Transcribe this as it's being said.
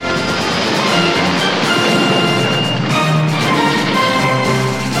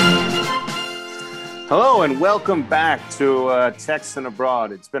Hello and welcome back to Texan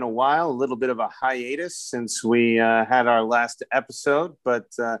Abroad. It's been a while, a little bit of a hiatus since we had our last episode, but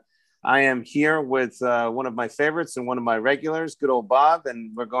I am here with one of my favorites and one of my regulars, good old Bob,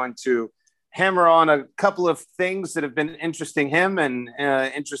 and we're going to hammer on a couple of things that have been interesting him and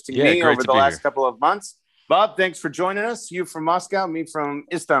interesting me over the last couple of months. Bob, thanks for joining us. You from Moscow, me from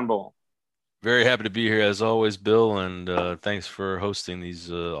Istanbul. Very happy to be here as always, Bill, and thanks for hosting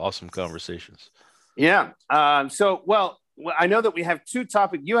these awesome conversations. Yeah. Well, I know that we have two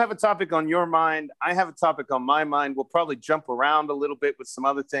topics. You have a topic on your mind. I have a topic on my mind. We'll probably jump around a little bit with some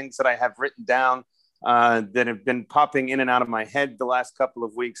other things that I have written down that have been popping in and out of my head the last couple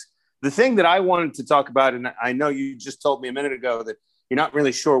of weeks. The thing that I wanted to talk about, and I know you just told me a minute ago that you're not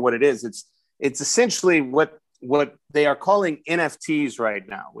really sure what it is. It's essentially what they are calling NFTs right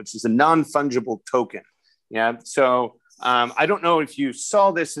now, which is a non-fungible token. Yeah. So I don't know if you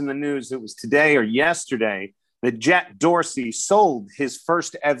saw this in the news. It was today or yesterday that Jack Dorsey sold his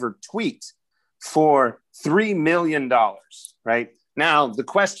first ever tweet for $3 million. Right now, the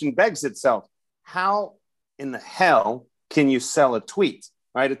question begs itself: how in the hell can you sell a tweet?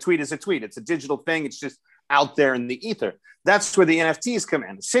 Right? A tweet is a tweet. It's a digital thing. It's just out there in the ether. That's where the NFTs come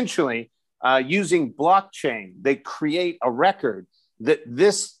in. Essentially, using blockchain, they create a record that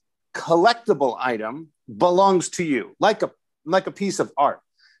this collectible item belongs to you, like a piece of art.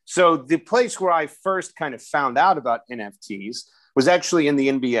 So the place where I first kind of found out about NFTs was actually in the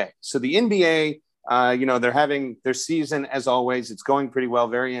NBA. So the NBA, they're having their season as always. It's going pretty well,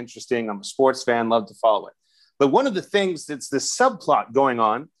 very interesting. I'm a sports fan, love to follow it. But one of the things that's the subplot going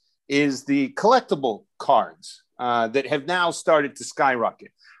on is the collectible cards that have now started to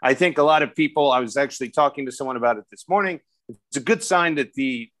skyrocket. I think a lot of people, I was actually talking to someone about it this morning. It's a good sign that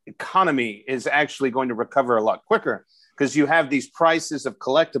the economy is actually going to recover a lot quicker because you have these prices of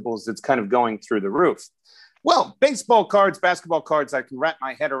collectibles that's kind of going through the roof. Well, baseball cards, basketball cards, I can wrap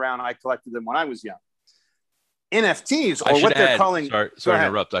my head around. I collected them when I was young. NFTs, or what they're calling. Sorry to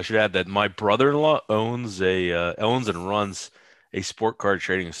interrupt. I should add that my brother-in-law owns and runs a sport card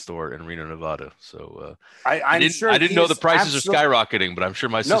trading store in Reno, Nevada. So I didn't know the prices are skyrocketing, but I'm sure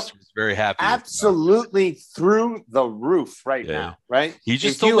my sister is very happy. Absolutely through the roof now, right? He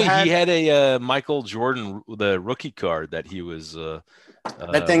just told me he had a Michael Jordan, the rookie card that he was.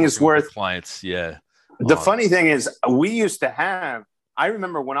 That thing is worth clients. Yeah. The funny thing is, we used to have. I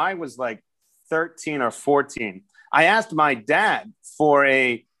remember when I was like 13 or 14, I asked my dad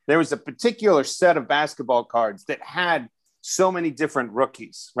there was a particular set of basketball cards that had so many different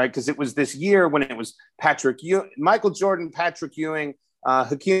rookies, right? Because it was this year when it was Michael Jordan, Patrick Ewing,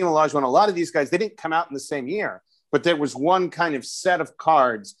 Hakeem Olajuwon. A lot of these guys, they didn't come out in the same year, but there was one kind of set of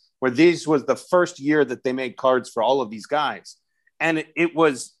cards where this was the first year that they made cards for all of these guys. And it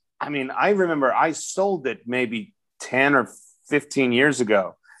was, I remember I sold it maybe 10 or 15 years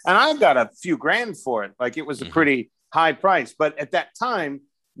ago, and I got a few grand for it. Like, it was a pretty high price, but at that time,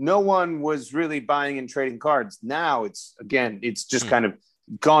 no one was really buying and trading cards. Now it's just kind of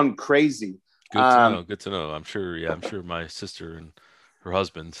gone crazy. Good to know. I'm sure my sister and her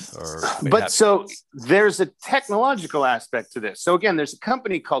husband are. But so there's a technological aspect to this. So again, there's a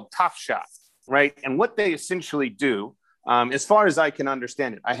company called Top Shot, right? And what they essentially do, as far as I can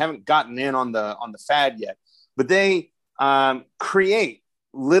understand it, I haven't gotten in on the fad yet, but they create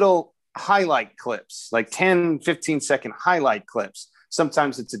little highlight clips, like 10, 15-second highlight clips.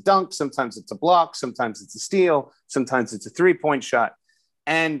 Sometimes it's a dunk, sometimes it's a block, sometimes it's a steal, sometimes it's a three-point shot.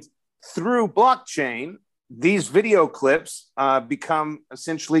 And through blockchain, these video clips become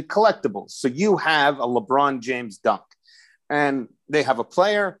essentially collectibles. So you have a LeBron James dunk, and they have a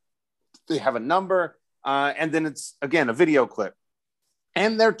player, they have a number, and then it's, again, a video clip.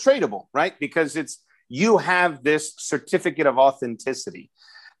 And they're tradable, right? Because you have this certificate of authenticity.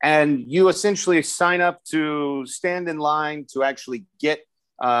 And you essentially sign up to stand in line to actually get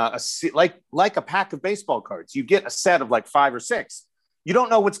like a pack of baseball cards. You get a set of like 5 or 6. You don't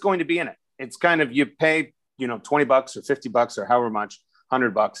know what's going to be in it. It's kind of, you pay, $20 or $50 or however much,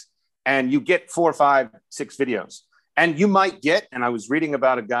 $100, and you get 4, 5, 6 videos. And you might get, and I was reading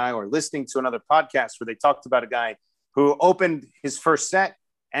about a guy or listening to another podcast where they talked about a guy who opened his first set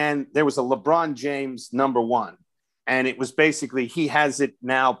and there was a LeBron James #1. And it was basically, he has it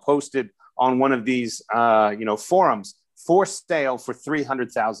now posted on one of these, forums for sale for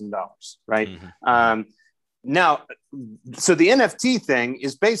 $300,000, right? Mm-hmm. Now, so the NFT thing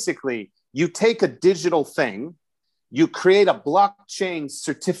is basically, you take a digital thing, you create a blockchain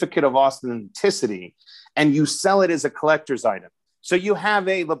certificate of authenticity, and you sell it as a collector's item. So you have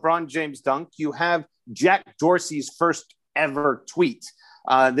a LeBron James dunk, you have Jack Dorsey's first ever tweet.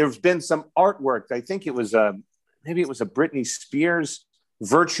 There's been some artwork. I think it was maybe it was a Britney Spears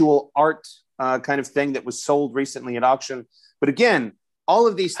virtual art kind of thing that was sold recently at auction. But again, all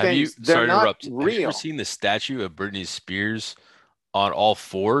of these things, they're not real. Have you ever seen the statue of Britney Spears on all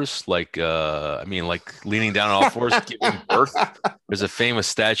fours? Like, like leaning down on all fours, giving birth. There's a famous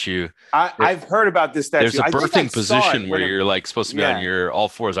statue. I've heard about this statue. There's a birthing position where you're like supposed to be on your all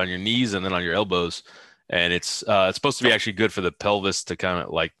fours, on your knees, and then on your elbows. And it's supposed to be actually good for the pelvis to kind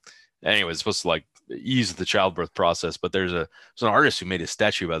of like, anyway, it's supposed to like ease the childbirth process. But there's an artist who made a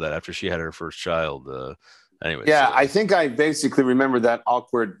statue about that after she had her first child. I think I basically remember that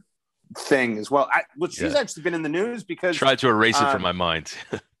awkward thing as well. She's actually been in the news because tried to erase it from my mind.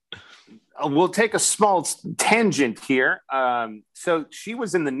 We'll take a small tangent here. So she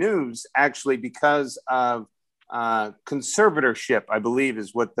was in the news actually because of conservatorship, I believe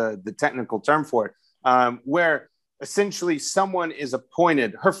is what the technical term for it, where essentially someone is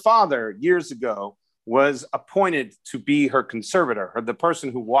appointed. Her father years ago was appointed to be her conservator, or the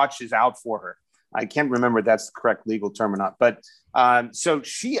person who watches out for her. I can't remember if that's the correct legal term or not, but so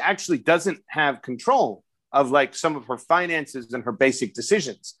she actually doesn't have control of like some of her finances and her basic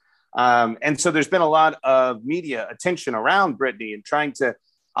decisions. And so there's been a lot of media attention around Britney and trying to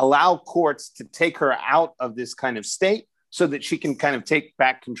allow courts to take her out of this kind of state so that she can kind of take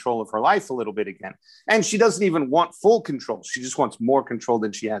back control of her life a little bit again. And she doesn't even want full control. She just wants more control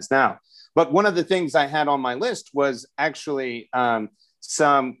than she has now. But one of the things I had on my list was actually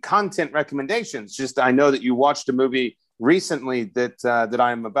some content recommendations. Just, I know that you watched a movie recently that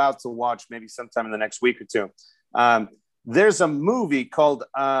I'm about to watch maybe sometime in the next week or two. There's a movie called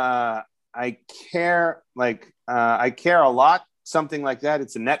I Care a Lot, something like that.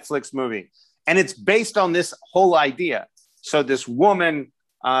 It's a Netflix movie. And it's based on this whole idea. So this woman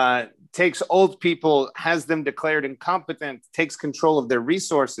takes old people, has them declared incompetent, takes control of their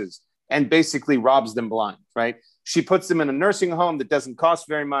resources, and basically robs them blind, right? She puts them in a nursing home that doesn't cost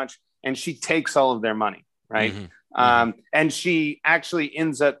very much, and she takes all of their money, right? And she actually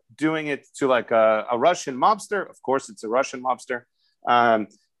ends up doing it to like a Russian mobster. Of course, it's a Russian mobster.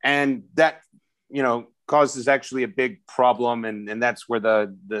 And that, causes actually a big problem. And that's where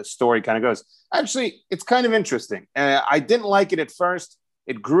the story kind of goes. Actually, it's kind of interesting. I didn't like it at first.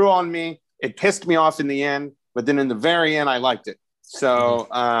 It grew on me. It pissed me off in the end. But then in the very end, I liked it. So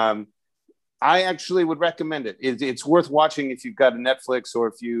I actually would recommend it. It's worth watching if you've got a Netflix or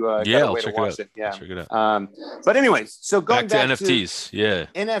if you got a way to watch it. Yeah. Check it out. But anyways, so going back to NFTs.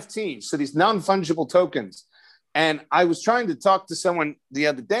 NFTs. So these non-fungible tokens. And I was trying to talk to someone the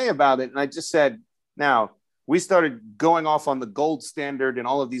other day about it. And I just said, now we started going off on the gold standard and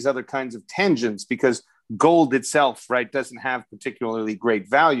all of these other kinds of tangents because gold itself, right, doesn't have particularly great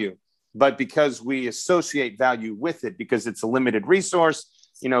value. But because we associate value with it, because it's a limited resource,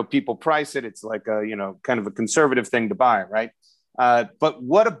 people price it. It's like a, kind of a conservative thing to buy, right? But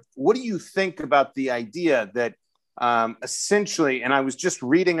what do you think about the idea that essentially, and I was just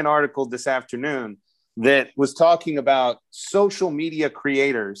reading an article this afternoon that was talking about social media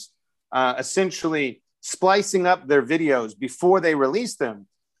creators essentially splicing up their videos before they release them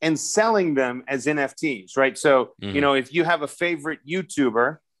and selling them as NFTs, right? So, if you have a favorite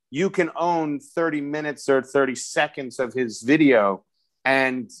YouTuber, you can own 30 minutes or 30 seconds of his video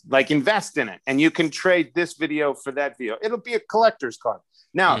and like invest in it. And you can trade this video for that video. It'll be a collector's card.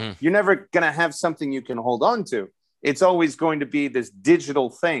 Now, you're never going to have something you can hold on to. It's always going to be this digital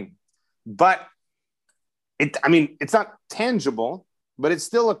thing. But it's not tangible, but it's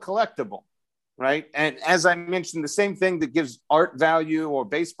still a collectible, right? And as I mentioned, the same thing that gives art value or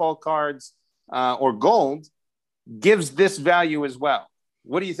baseball cards or gold gives this value as well.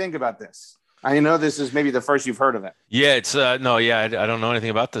 What do you think about this? I know this is maybe the first you've heard of it. Yeah, it's I don't know anything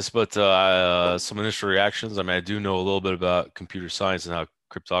about this, but some initial reactions. I do know a little bit about computer science and how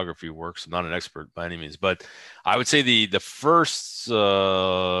cryptography works. I'm not an expert by any means, but I would say the first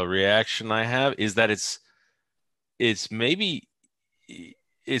reaction I have is that it's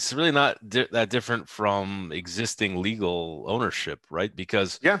really not that different from existing legal ownership, right?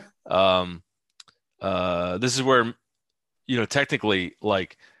 Because this is where technically,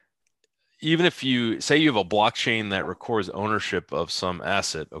 like, even if you say you have a blockchain that records ownership of some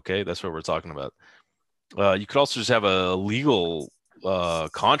asset, okay, that's what we're talking about. You could also just have a legal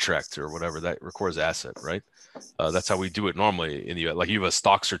contract or whatever that records asset, right? That's how we do it normally in the U.S. Like you have a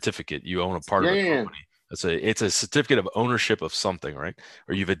stock certificate, you own a part of a company. It's a certificate of ownership of something, right?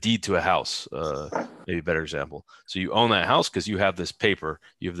 Or you have a deed to a house, maybe a better example. So you own that house because you have this paper,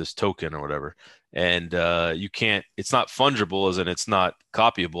 you have this token or whatever, and it's not fungible as in it's not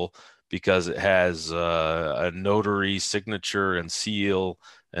copyable, because it has a notary signature and seal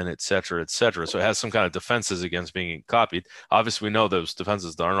and et cetera, et cetera. So it has some kind of defenses against being copied. Obviously, we know those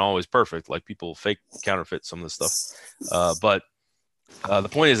defenses aren't always perfect. Like people fake counterfeit some of this stuff. But the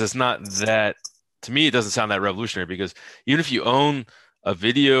point is, it's not that, to me, it doesn't sound that revolutionary, because even if you own a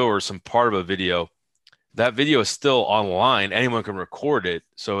video or some part of a video, that video is still online. Anyone can record it.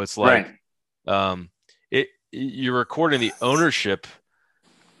 So it's like, you're recording the ownership.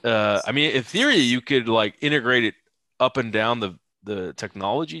 I mean, in theory, you could like integrate it up and down the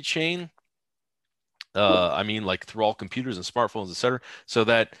technology chain. I mean, like through all computers and smartphones, et cetera, so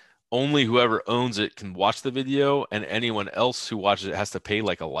that only whoever owns it can watch the video, and anyone else who watches it has to pay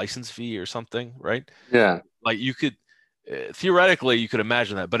like a license fee or something, right? Yeah. Like you could, theoretically, you could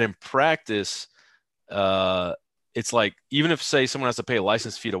imagine that, but in practice, it's like, even if, say, someone has to pay a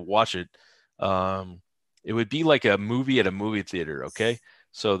license fee to watch it, it would be like a movie at a movie theater. Okay.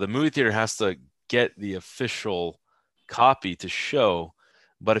 So the movie theater has to get the official copy to show.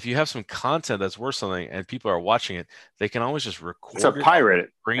 But if you have some content that's worth something and people are watching it, they can always just record it.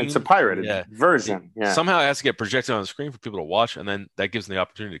 It's a pirated version. Yeah. Somehow it has to get projected on the screen for people to watch, and then that gives them the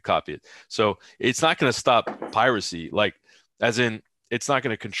opportunity to copy it. So it's not going to stop piracy. Like, as in, it's not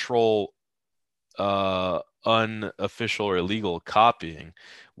going to control unofficial or illegal copying.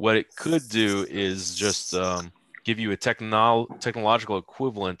 What it could do is just give you a technological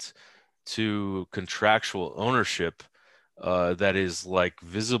equivalent to contractual ownership that is like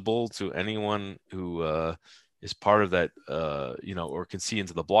visible to anyone who is part of that, or can see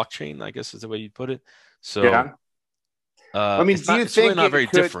into the blockchain, I guess is the way you put it. So, yeah. I mean, do you it's think really not very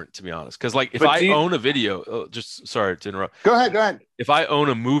different, to be honest? Because, like, if I own a video, just sorry to interrupt. Go ahead. If I own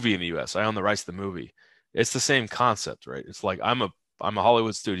a movie in the U.S., I own the rights to the movie. It's the same concept, right? It's like I'm a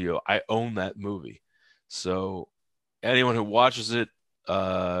Hollywood studio. I own that movie, so anyone who watches it,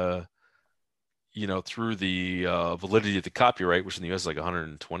 through the validity of the copyright, which in the U.S. is like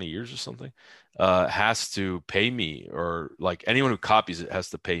 120 years or something, has to pay me, or like anyone who copies it has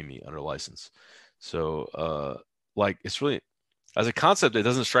to pay me under license. So, like, it's really, as a concept, it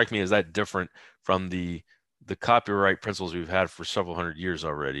doesn't strike me as that different from the copyright principles we've had for several hundred years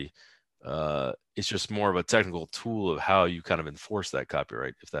already. It's just more of a technical tool of how you kind of enforce that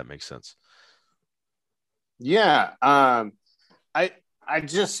copyright, if that makes sense. Yeah. I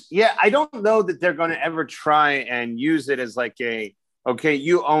don't know that they're going to ever try and use it as like okay,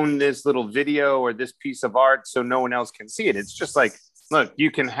 you own this little video or this piece of art, so no one else can see it. It's just like, look,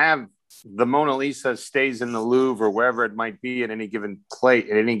 you can have the Mona Lisa stays in the Louvre or wherever it might be at any given plate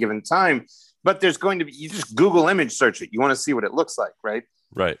at any given time, but there's going to be, you just Google image search it. You want to see what it looks like, right?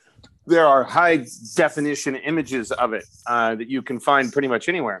 Right. There are high definition images of it that you can find pretty much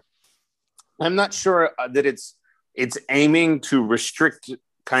anywhere. I'm not sure that it's aiming to restrict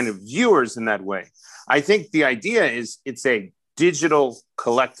kind of viewers in that way. I think the idea is it's a digital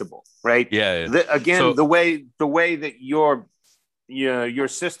collectible, right? Yeah. The way that your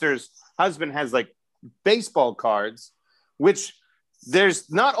sister's husband has like baseball cards, which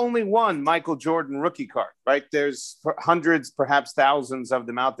there's not only one Michael Jordan rookie card, right? There's hundreds, perhaps thousands of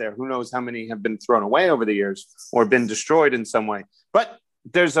them out there. Who knows how many have been thrown away over the years or been destroyed in some way. But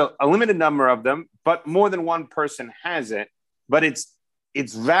there's a limited number of them, but more than one person has it. But it's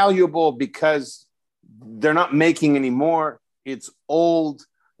valuable because they're not making any more. It's old,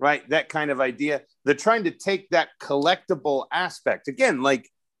 right? That kind of idea. They're trying to take that collectible aspect, again, like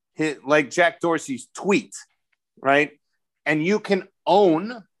Jack Dorsey's tweet, right? And you can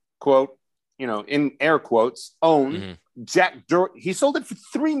own, quote, in air quotes, own Jack Dorsey. He sold it for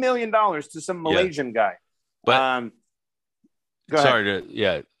 $3 million to some Malaysian guy. But sorry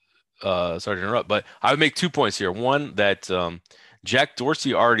to interrupt, but I would make 2 points here. One, that Jack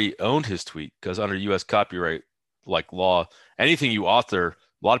Dorsey already owned his tweet, because under U.S. copyright law, anything you author,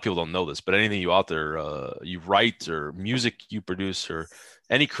 a lot of people don't know this, but anything you author, you write, or music you produce, or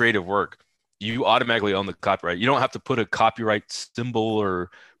any creative work, you automatically own the copyright. You don't have to put a copyright symbol or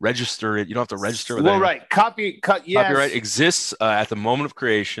register it. You don't have to register with anyone. Right. Yes. Copyright exists at the moment of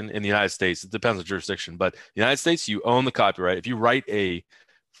creation in the United States. It depends on jurisdiction, but the United States, you own the copyright. If you write a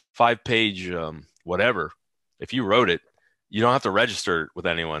 5-page whatever, if you wrote it, you don't have to register it with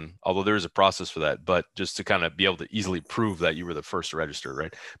anyone, although there is a process for that, but just to kind of be able to easily prove that you were the first to register,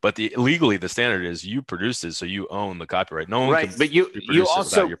 right? But legally, the standard is you produced it, so you own the copyright. No one can, but you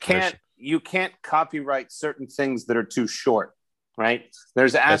also can't copyright certain things that are too short, right?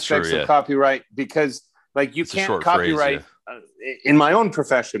 There's aspects of copyright because, like, you can't copyright in my own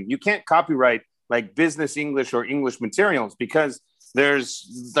profession. You can't copyright like business English or English materials because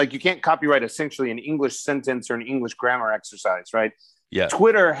there's like, you can't copyright essentially an English sentence or an English grammar exercise, right? Yeah.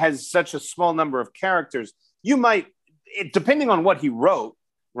 Twitter has such a small number of characters. You might, depending on what he wrote,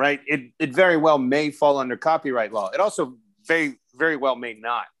 right? It very well may fall under copyright law. It also very well may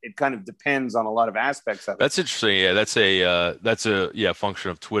not. It kind of depends on a lot of aspects of it. That's interesting. Yeah, that's a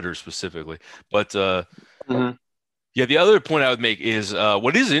function of Twitter specifically. But yeah, the other point I would make is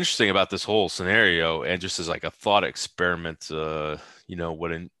what is interesting about this whole scenario, and just as like a thought experiment,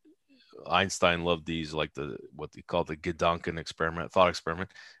 Einstein loved these, like what they call the Gedanken experiment, thought experiment.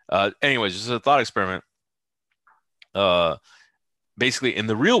 Anyways, just a thought experiment. Basically, in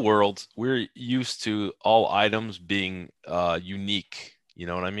the real world, we're used to all items being unique. You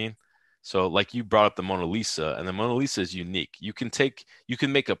know what I mean? So, like you brought up the Mona Lisa, and the Mona Lisa is unique. You can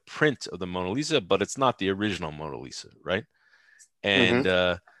make a print of the Mona Lisa, but it's not the original Mona Lisa, right? And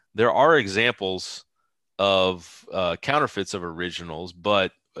there are examples of counterfeits of originals,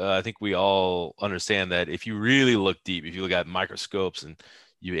 but I think we all understand that if you really look deep, if you look at microscopes and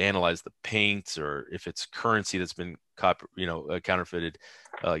you analyze the paint, or if it's currency that's been counterfeited,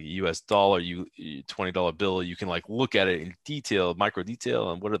 U.S. dollar, $20 bill, you can like look at it in detail, micro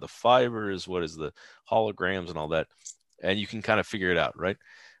detail, and what are the fibers, what is the holograms and all that, and you can kind of figure it out, right?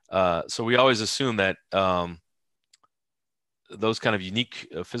 So we always assume that those kind of unique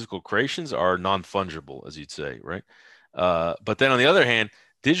physical creations are non-fungible, as you'd say, right? But then on the other hand,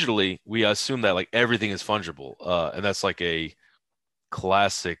 digitally, we assume that like everything is fungible, and that's like a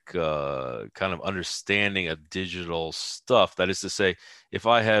classic kind of understanding of digital stuff. That is to say, if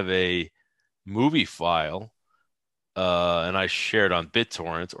I have a movie file and I share it on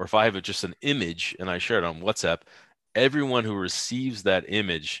BitTorrent, or if I have just an image and I share it on WhatsApp, everyone who receives that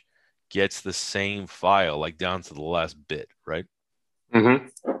image gets the same file, like down to the last bit, right?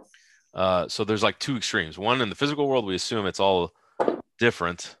 So there's like two extremes. One, in the physical world, we assume it's all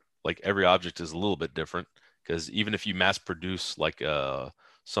different, like every object is a little bit different. Because even if you mass produce like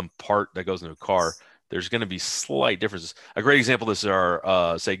some part that goes into a car, there's going to be slight differences. A great example of this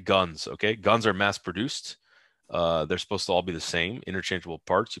are, say, guns. Okay, guns are mass produced. They're supposed to all be the same, interchangeable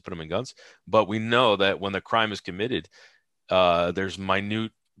parts. You put them in guns. But we know that when the crime is committed, there's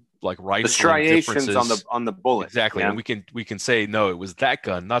minute, like rifling striations differences on the bullet. Exactly, yeah. And we can say no, it was that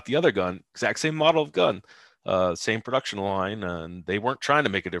gun, not the other gun. Exact same model of gun, same production line, and they weren't trying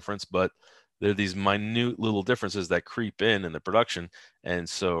to make a difference, but there are these minute little differences that creep in the production,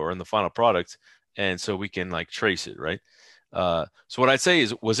 or in the final product, and so we can like trace it, right? So what I'd say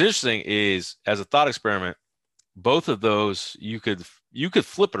is what's interesting is, as a thought experiment, both of those you could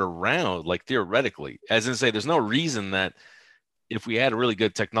flip it around, like theoretically, as in say there's no reason that if we had a really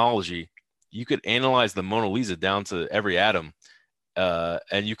good technology, you could analyze the Mona Lisa down to every atom,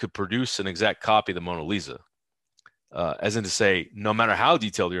 and you could produce an exact copy of the Mona Lisa, as in to say, no matter how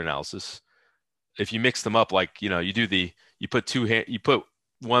detailed your analysis, if you mix them up, like, you put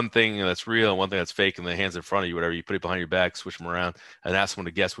one thing that's real and one thing that's fake in the hands in front of you, whatever, you put it behind your back, switch them around, and ask someone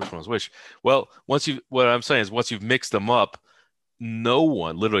to guess which one's which. Well, what I'm saying is once you've mixed them up, no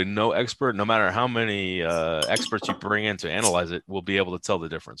one, literally no expert, no matter how many experts you bring in to analyze it, will be able to tell the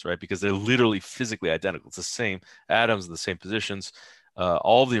difference, right? Because they're literally physically identical. It's the same atoms, the same positions.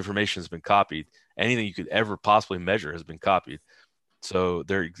 All of the information has been copied. Anything you could ever possibly measure has been copied. So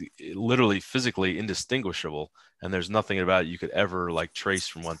they're literally physically indistinguishable, and there's nothing about it you could ever like trace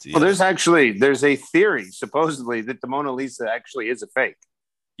from one to the other. There's a theory supposedly that the Mona Lisa actually is a fake.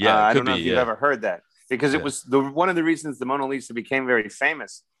 Yeah, I don't know if you've ever heard that, because it was one of the reasons the Mona Lisa became very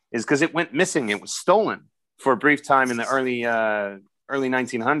famous is because it went missing. It was stolen for a brief time in the early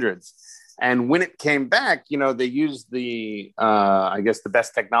 1900s, and when it came back, they used the I guess the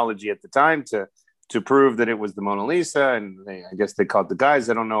best technology at the time to prove that it was the Mona Lisa, and I guess they caught the guys.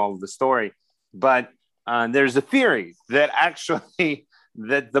 I don't know all of the story, but there's a theory that actually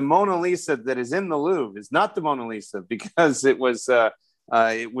that the Mona Lisa that is in the Louvre is not the Mona Lisa, because it was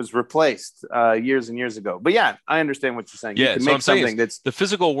replaced years and years ago. But yeah, I understand what you're saying. Yeah, you can so make something that's the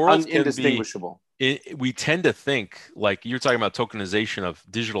physical world indistinguishable. We tend to think, like you're talking about tokenization of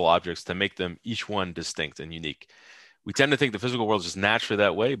digital objects to make them each one distinct and unique. We tend to think the physical world is just naturally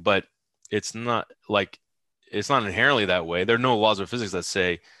that way, but it's not inherently that way. There are no laws of physics that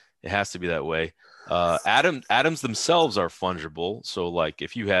say it has to be that way. Atoms themselves are fungible. So like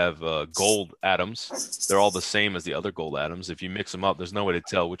if you have gold atoms, they're all the same as the other gold atoms. If you mix them up, there's no way to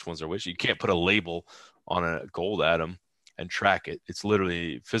tell which ones are which. You can't put a label on a gold atom and track it. It's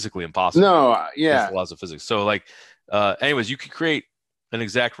literally physically impossible. No, yeah. The laws of physics. So like, anyways, you could create an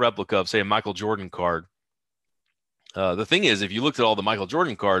exact replica of, say, a Michael Jordan card. The thing is, if you looked at all the Michael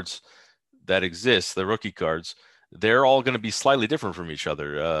Jordan cards that exist, the rookie cards, they're all going to be slightly different from each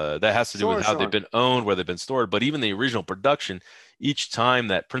other. That has to do with how they've been owned, where they've been stored. But even the original production, each time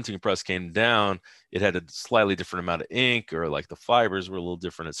that printing press came down, it had a slightly different amount of ink, or like the fibers were a little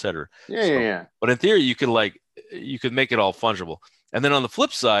different, et cetera. Yeah. But in theory, you could make it all fungible. And then on the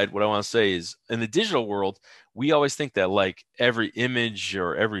flip side, what I want to say is, in the digital world, we always think that like every image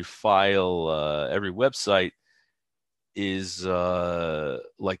or every file, every website is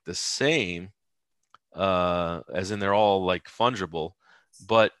like the same, as in they're all like fungible.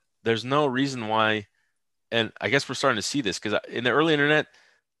 But there's no reason why. And I guess we're starting to see this because in the early internet,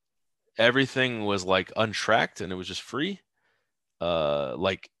 everything was like untracked and it was just free.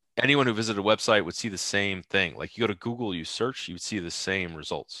 Like anyone who visited a website would see the same thing. Like you go to Google, you search, you would see the same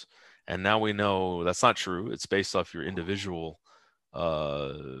results. And now we know that's not true. It's based off your individual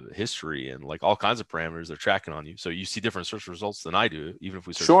history and like all kinds of parameters they're tracking on you. So you see different search results than I do, even if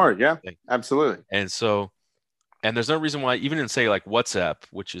we search. Sure, yeah, absolutely. And so, and there's no reason why, even in say like WhatsApp,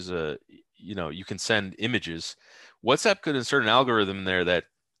 which is you can send images. WhatsApp could insert an algorithm in there that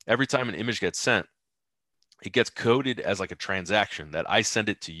every time an image gets sent, it gets coded as like a transaction that I send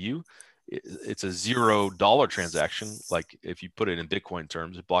it to you. It's a $0 transaction. Like if you put it in Bitcoin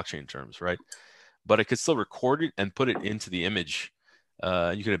terms, blockchain terms, right? But it could still record it and put it into the image.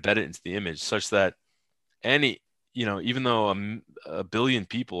 You can embed it into the image such that even though a billion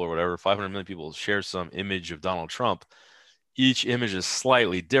people or whatever, 500 million people share some image of Donald Trump, each image is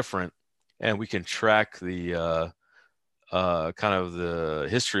slightly different. And we can track the kind of the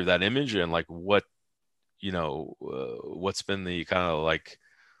history of that image and like what, what's been the kind of like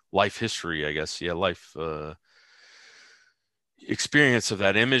life history, I guess. Yeah, life experience of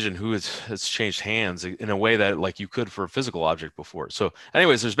that image and who has changed hands in a way that like you could for a physical object before. So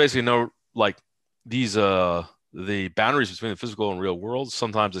anyways, there's basically no like these the boundaries between the physical and real world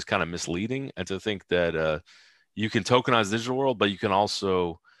sometimes is kind of misleading, and to think that you can tokenize the digital world, but you can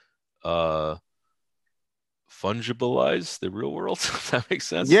also fungibilize the real world, if that makes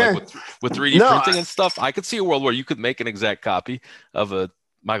sense. Yeah. Like with 3D printing and stuff, I could see a world where you could make an exact copy of a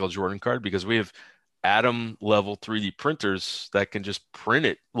Michael Jordan card, because we have atom level 3D printers that can just print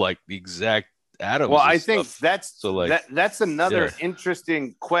it like the exact atoms. Well, I think that's another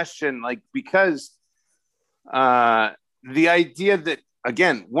interesting question, like, because the idea that,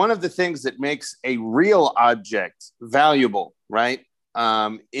 again, one of the things that makes a real object valuable, right,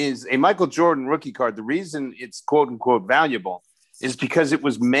 is a Michael Jordan rookie card. The reason it's quote unquote valuable is because it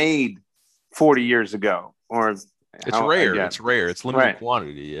was made 40 years ago, or it's rare. It's rare. It's limited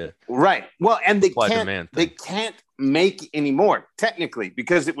quantity. Yeah. Right. Well, and they can't make anymore technically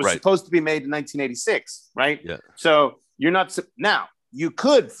because it was supposed to be made in 1986. Right. Yeah. So you're not now. You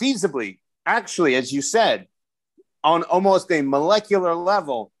could feasibly, actually, as you said, on almost a molecular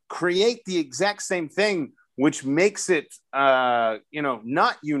level, create the exact same thing, which makes it,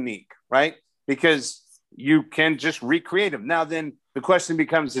 not unique, right? Because you can just recreate them. Now, then the question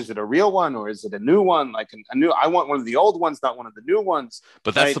becomes: is it a real one or is it a new one? Like I want one of the old ones, not one of the new ones.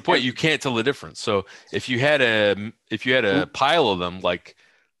 But that's the point. You can't tell the difference. So if you had a pile of them, like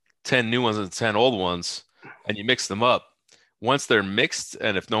 10 new ones and 10 old ones, and you mix them up, once they're mixed,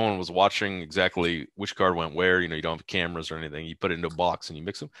 and if no one was watching exactly which card went where, you don't have cameras or anything, you put it into a box and you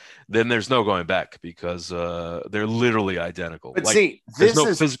mix them, then there's no going back because they're literally identical. But see, there's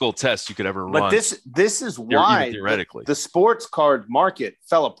no physical test you could ever run. But this is why theoretically the sports card market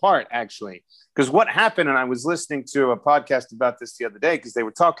fell apart, actually. Because what happened, and I was listening to a podcast about this the other day because they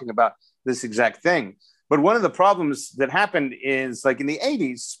were talking about this exact thing. But one of the problems that happened is, like in the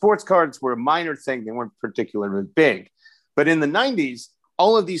 80s, sports cards were a minor thing. They weren't particularly big. But in the 90s,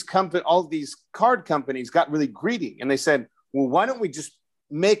 all of these card companies got really greedy, and they said, well, why don't we just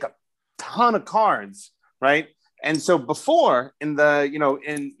make a ton of cards, right? And so before,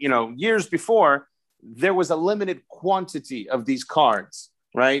 years before, there was a limited quantity of these cards,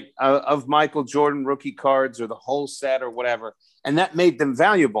 right? Of Michael Jordan rookie cards or the whole set or whatever. And that made them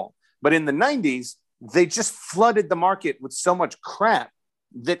valuable. But in the 90s, they just flooded the market with so much crap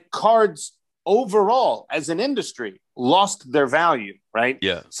that cards overall as an industry lost their value, right?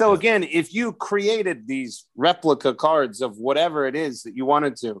 Yeah. So again, if you created these replica cards of whatever it is that you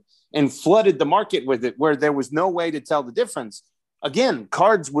wanted to and flooded the market with it where there was no way to tell the difference, again,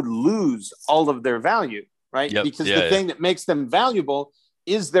 cards would lose all of their value, right? Yep. Because the thing that makes them valuable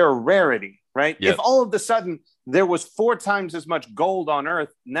is their rarity, right? Yep. If all of a sudden there was 4 times as much gold on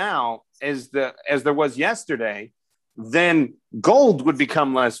Earth now as there was yesterday, then gold would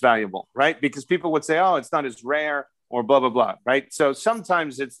become less valuable, right? Because people would say, oh, it's not as rare or blah, blah, blah, right? So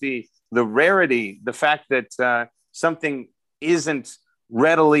sometimes it's the rarity, the fact that something isn't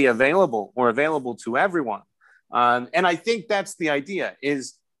readily available or available to everyone And I think that's the idea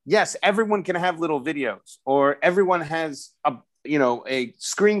is, yes, everyone can have little videos, or everyone has a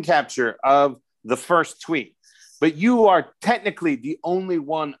screen capture of the first tweet, but you are technically the only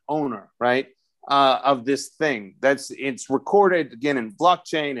one owner, right? Of this thing. It's recorded again in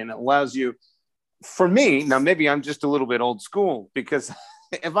blockchain, and it allows you, for me, now maybe I'm just a little bit old school, because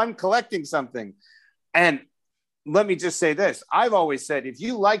if I'm collecting something, and let me just say this, I've always said, if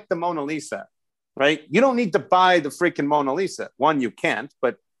you like the Mona Lisa, right, you don't need to buy the freaking Mona Lisa. One, you can't,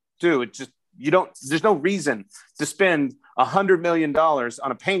 but two, there's no reason to spend $100 million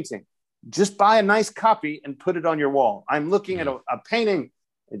on a painting. Just buy a nice copy and put it on your wall. I'm looking at a painting.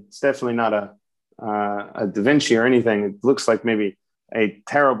 It's definitely not a Da Vinci or anything. It looks like maybe a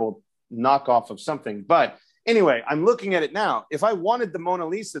terrible knockoff of something. But anyway, I'm looking at it now. If I wanted the Mona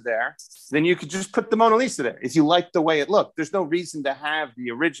Lisa there, then you could just put the Mona Lisa there. If you like the way it looked, there's no reason to have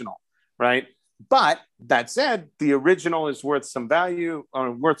the original, right? But that said, the original is worth some value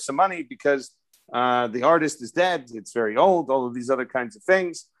or worth some money because the artist is dead. It's very old, all of these other kinds of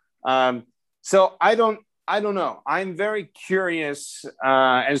things. So I don't know. I'm very curious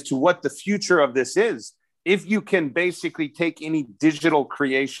as to what the future of this is. If you can basically take any digital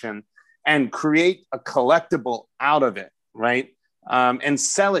creation and create a collectible out of it, right? And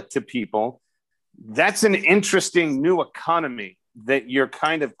sell it to people, that's an interesting new economy that you're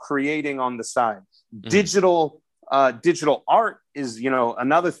kind of creating on the side. Digital art is,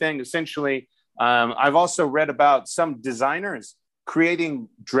 another thing. Essentially, I've also read about some designers creating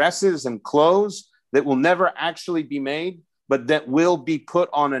dresses and clothes that will never actually be made, but that will be put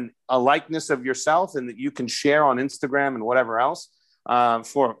on a likeness of yourself and that you can share on Instagram and whatever else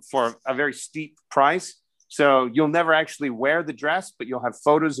for a very steep price. So you'll never actually wear the dress, but you'll have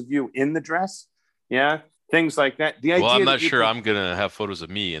photos of you in the dress. Yeah. Things like that. The idea. Well, I'm not sure I'm going to have photos of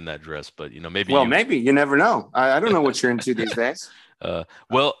me in that dress, but maybe. Well, maybe you never know. I don't know what you're into these days.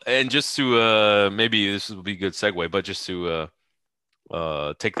 Well, and just to maybe this will be a good segue, but just to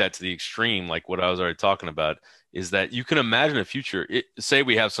take that to the extreme, like what I was already talking about, is that you can imagine a future. Say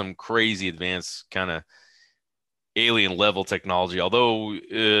we have some crazy advanced kind of alien level technology. Although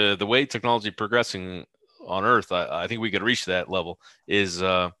the way technology progressing on Earth, I think we could reach that level. Is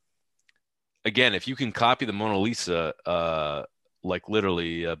again, if you can copy the Mona Lisa, like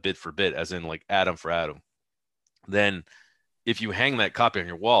literally bit for bit, as in like atom for atom, then if you hang that copy on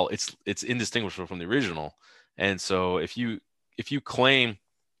your wall, it's indistinguishable from the original. And so if you claim,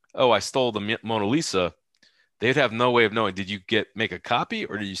 oh, I stole the Mona Lisa, they'd have no way of knowing, did you make a copy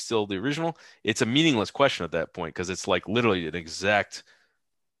or did you steal the original? It's a meaningless question at that point because it's like literally an exact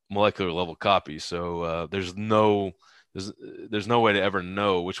molecular level copy. So there's no way to ever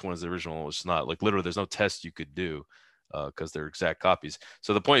know which one is the original and which is not. Like literally, there's no test you could do because they're exact copies.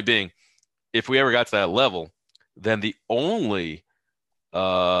 So the point being, if we ever got to that level, then the only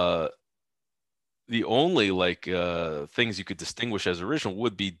like things you could distinguish as original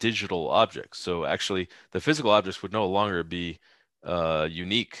would be digital objects. So actually, the physical objects would no longer be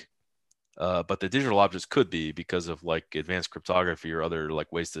unique, but the digital objects could be because of like advanced cryptography or other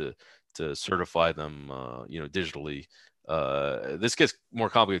like ways to certify them, digitally. This gets more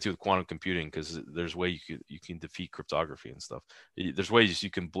complicated too with quantum computing because there's way you can defeat cryptography and stuff. There's ways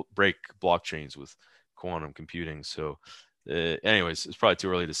you can break blockchains with quantum computing. So anyways, it's probably too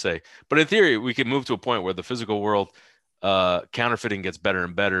early to say, but in theory we could move to a point where the physical world counterfeiting gets better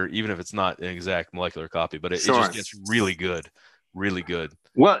and better, even if it's not an exact molecular copy, but it just gets really good.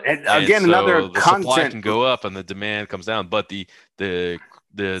 Well, and again, so another the supply can go up and the demand comes down, but the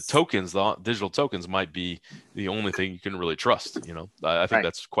tokens, the digital tokens, might be the only thing you can really trust. I think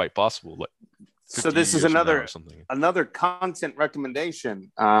that's quite possible. Like, so this is another content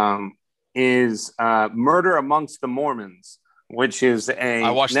recommendation. Is Murder Amongst the Mormons, which is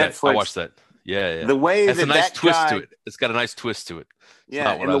I watched that. Yeah. The way that's a nice twist to it. It's got a nice twist to it.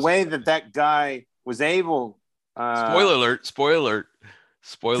 And the way that guy was able. Spoiler alert.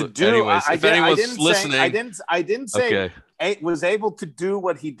 Anyways, if anyone's listening, I didn't say was able to do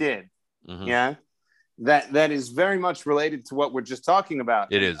what he did. Mm-hmm. Yeah, that is very much related to what we're just talking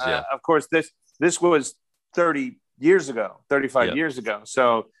about. It is. Yeah. Of course, this was 35 years ago.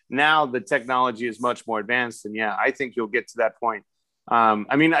 So now the technology is much more advanced, and I think you'll get to that point.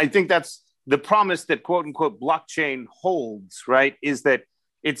 I think that's the promise that quote unquote blockchain holds, right? Is that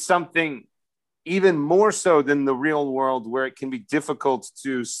it's something even more so than the real world, where it can be difficult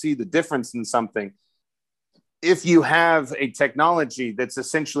to see the difference in something. If you have a technology that's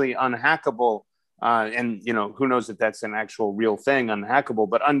essentially unhackable, and who knows if that's an actual real thing, unhackable,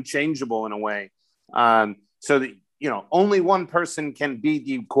 but unchangeable in a way, so that only one person can be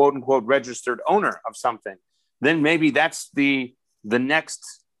the quote unquote registered owner of something, then maybe that's the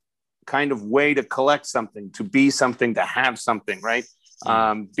next kind of way to collect something, to be something, to have something, right?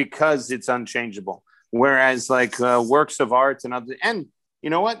 Because it's unchangeable. Whereas like works of art and other, and you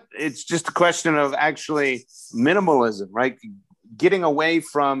know what? It's just a question of actually minimalism, right? Getting away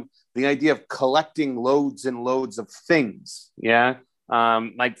from the idea of collecting loads and loads of things, yeah,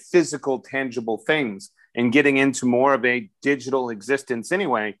 like physical, tangible things, and getting into more of a digital existence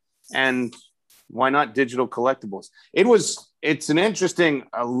anyway. And why not digital collectibles? It's an interesting,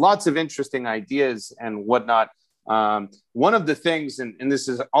 lots of interesting ideas and whatnot. One of the things, and this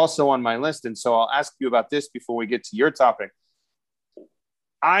is also on my list, and so I'll ask you about this before we get to your topic.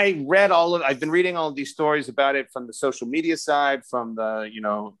 I've been reading all of these stories about it from the social media side, from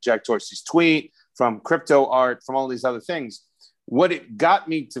the, Jack Dorsey's tweet, from crypto art, from all these other things. What it got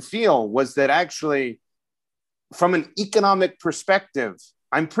me to feel was that actually, from an economic perspective,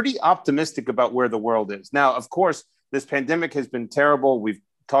 I'm pretty optimistic about where the world is. Now, of course, this pandemic has been terrible. We've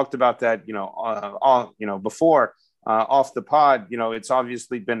talked about that, before off the pod. It's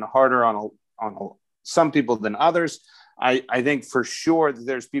obviously been harder on some people than others. I think for sure that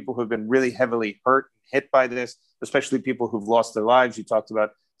there's people who've been really heavily hit by this, especially people who've lost their lives. You talked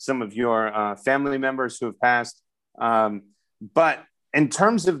about some of your family members who have passed. But in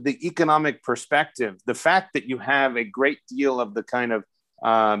terms of the economic perspective, the fact that you have a great deal of the kind of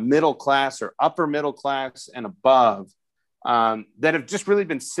middle class or upper middle class and above that have just really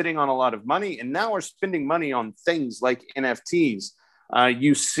been sitting on a lot of money and now are spending money on things like NFTs.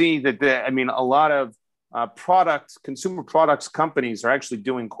 You see that a lot of consumer products companies are actually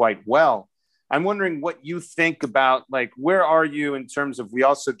doing quite well. I'm wondering what you think about, like, where are you in terms of,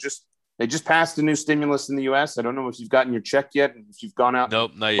 they just passed a new stimulus in the US. I don't know if you've gotten your check yet, and if you've gone out,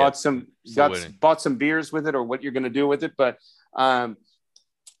 nope, not yet. Bought some beers with it, or what you're going to do with it. But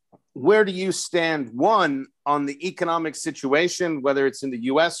where do you stand, one, on the economic situation, whether it's in the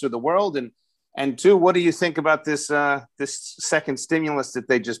US or the world, and two, what do you think about this second stimulus that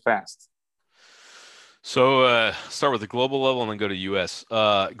they just passed? So start with the global level and then go to US.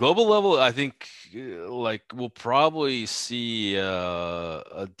 Global level, I think we'll probably see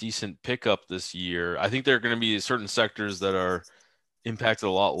a decent pickup this year. I think there are going to be certain sectors that are impacted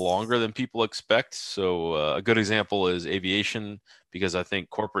a lot longer than people expect. So a good example is aviation, because I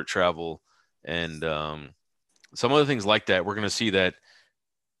think corporate travel and some other things like that, we're going to see that,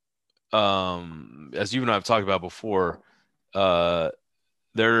 as you and I have talked about before,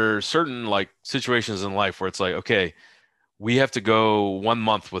 there are certain like situations in life where it's like, okay, we have to go 1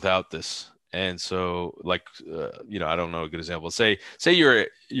 month without this. And so I don't know a good example. Say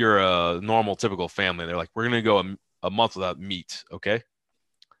you're a normal, typical family. They're like, we're going to go a month without meat. Okay.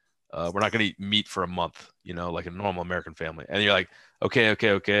 We're not going to eat meat for a month, like a normal American family. And you're like,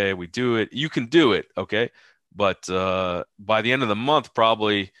 okay. We do it. You can do it. Okay. But by the end of the month,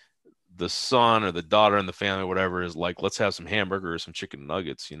 probably the son or the daughter in the family, whatever, is like, let's have some hamburger or some chicken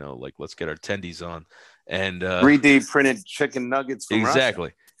nuggets, like let's get our tendies on. And 3D printed chicken nuggets from exactly.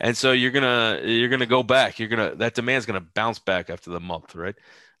 Russia. And so you're gonna go back. That demand's gonna bounce back after the month, right?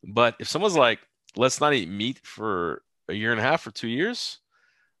 But if someone's like, let's not eat meat for a year and a half or 2 years,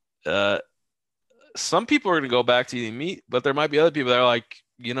 some people are gonna go back to eating meat, but there might be other people that are like,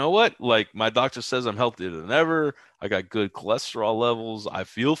 you know what? Like, my doctor says I'm healthier than ever. I got good cholesterol levels. I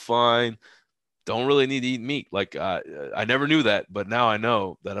feel fine. Don't really need to eat meat. Like, I never knew that, but now I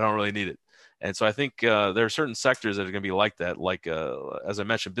know that I don't really need it. And so I think there are certain sectors that are going to be like that. Like, as I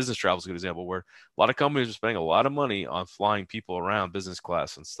mentioned, business travel is a good example, where a lot of companies are spending a lot of money on flying people around business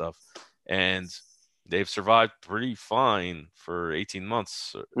class and stuff. And they've survived pretty fine for 18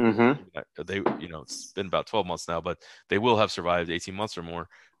 months. Mm-hmm. It's been about 12 months now, but they will have survived 18 months or more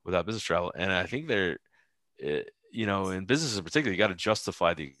without business travel. And I think in business in particular, you got to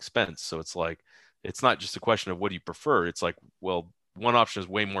justify the expense. So it's like, it's not just a question of what do you prefer. It's like, well, one option is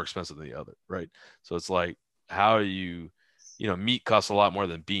way more expensive than the other, right? So it's like, how do meat costs a lot more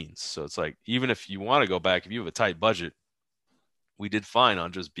than beans. So it's like, even if you want to go back, if you have a tight budget, we did fine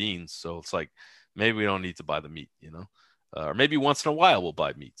on just beans. So it's like, maybe we don't need to buy the meat, or maybe once in a while we'll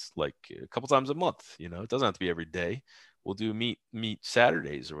buy meats, like a couple times a month. It doesn't have to be every day. We'll do meat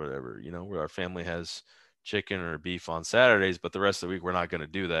Saturdays or whatever, where our family has chicken or beef on Saturdays, but the rest of the week we're not going to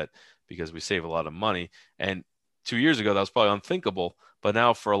do that because we save a lot of money. And 2 years ago that was probably unthinkable, but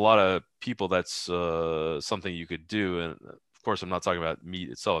now for a lot of people that's something you could do. And of course, I'm not talking about meat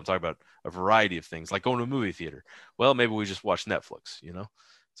itself. I'm talking about a variety of things, like going to a movie theater. Well, maybe we just watch Netflix.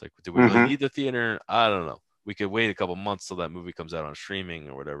 It's like, do we really need the theater? I don't know. We could wait a couple months till that movie comes out on streaming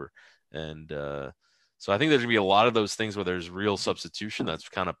or whatever. And So I think there's gonna be a lot of those things where there's real substitution that's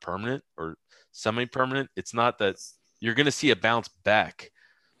kind of permanent or semi-permanent. It's not that you're gonna see a bounce back.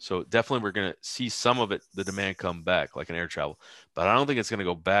 So definitely we're gonna see some of it, the demand come back, like in air travel. But I don't think it's gonna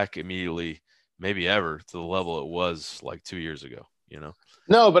go back immediately, maybe ever, to the level it was like 2 years ago, you know?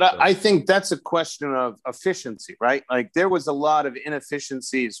 No, but I think that's a question of efficiency, right? Like there was a lot of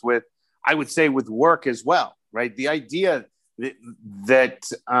inefficiencies with, I would say, with work as well, right? The idea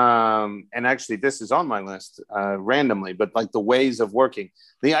and actually this is on my list randomly, but like the ways of working,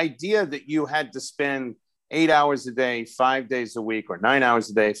 the idea that you had to spend 8 hours a day, 5 days a week, or 9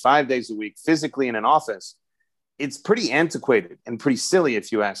 hours a day, 5 days a week, physically in an office, it's pretty antiquated and pretty silly,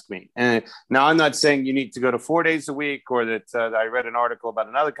 if you ask me. And now I'm not saying you need to go to 4 days a week, or that I read an article about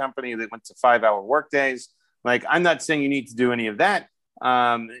another company that went to 5-hour work days. Like, I'm not saying you need to do any of that.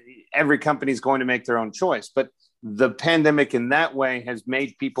 Every company is going to make their own choice, but the pandemic in that way has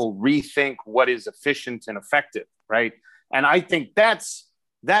made people rethink what is efficient and effective, right? And I think that's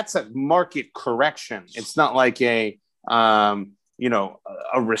a market correction. It's not like a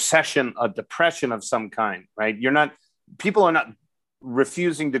recession, a depression of some kind, right? People are not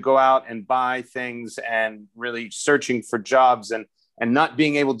refusing to go out and buy things and really searching for jobs and not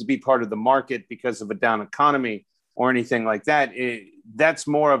being able to be part of the market because of a down economy or anything like that. That's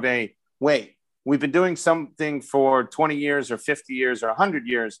more of a, wait, we've been doing something for 20 years or 50 years or 100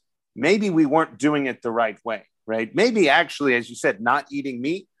 years. Maybe we weren't doing it the right way, right? Maybe actually, as you said, not eating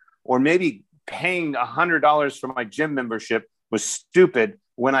meat, or maybe paying $100 for my gym membership was stupid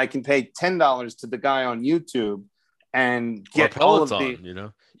when I can pay $10 to the guy on YouTube and get all of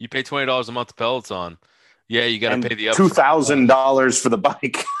the, you pay $20 a month to Peloton. Yeah, you got to pay the $2,000 for the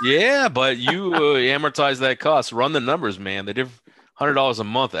bike. Yeah, but you amortize that cost. Run the numbers, man. They did $100 a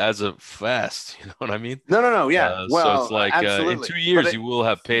month adds up fast. You know what I mean? No. Yeah. So it's like in 2 years you will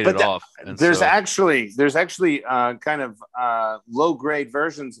have paid it off. And there's actually kind of low grade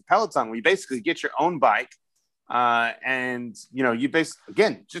versions of Peloton where you basically get your own bike. And you basically,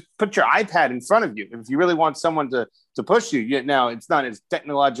 again, just put your iPad in front of you. If you really want someone to push you, now it's not as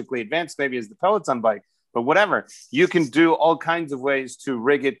technologically advanced maybe as the Peloton bike, but whatever, you can do all kinds of ways to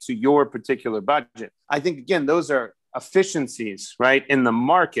rig it to your particular budget. I think, again, those are efficiencies, right, in the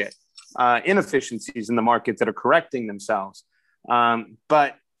market, inefficiencies in the market that are correcting themselves.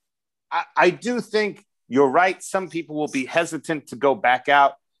 But I do think you're right. Some people will be hesitant to go back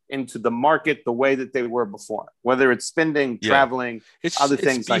out into the market the way that they were before, whether it's spending, traveling, other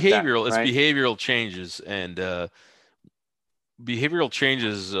things like that. Right? It's behavioral changes, and behavioral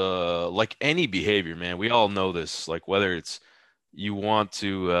changes, like any behavior, man. We all know this. Like whether it's you want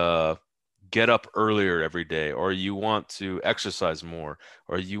to get up earlier every day, or you want to exercise more,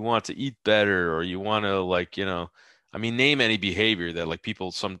 or you want to eat better, or you want to name any behavior that like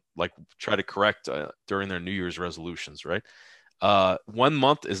people try to correct during their New Year's resolutions, right? 1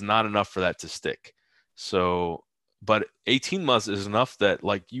 month is not enough for that to stick. So, but 18 months is enough that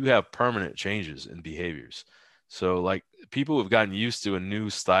like you have permanent changes in behaviors. So like people who've gotten used to a new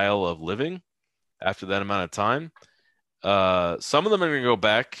style of living after that amount of time, some of them are going to go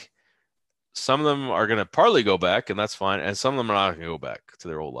back. Some of them are going to partly go back, and that's fine. And some of them are not going to go back to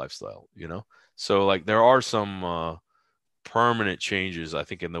their old lifestyle, So like there are some permanent changes, I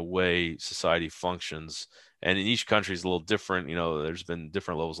think, in the way society functions. And in each country is a little different. There's been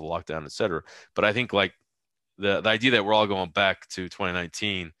different levels of lockdown, et cetera. But I think like the idea that we're all going back to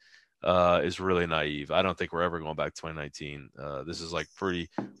 2019 is really naive. I don't think we're ever going back to 2019. This is like pretty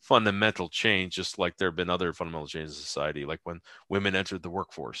fundamental change, just like there have been other fundamental changes in society, like when women entered the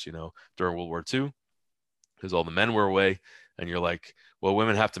workforce, during World War II, because all the men were away. And you're like, well,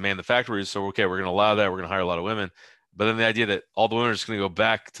 women have to man the factories. So, okay, we're going to allow that. We're going to hire a lot of women. But then the idea that all the women are just going to go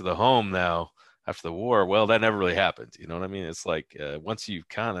back to the home now after the war, well, that never really happened. You know what I mean? It's like once you've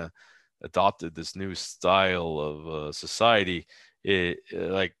kind of adopted this new style of society,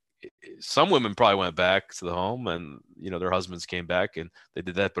 some women probably went back to the home and, their husbands came back and they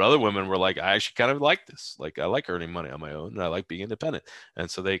did that. But other women were like, I actually kind of like this. Like, I like earning money on my own and I like being independent. And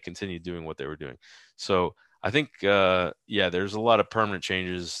so they continued doing what they were doing. So I think, there's a lot of permanent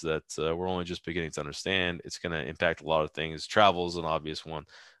changes that we're only just beginning to understand. It's going to impact a lot of things. Travel is an obvious one.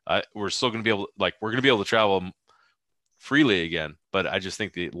 We're still going to be we're going to be able to travel freely again. But I just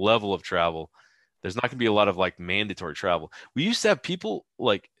think the level of travel, there's not going to be a lot of like mandatory travel. We used to have people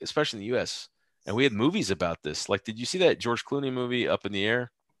like, especially in the US, and we had movies about this. Like, did you see that George Clooney movie, Up in the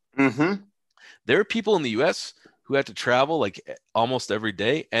Air? Mm-hmm. There are people in the US who had to travel like almost every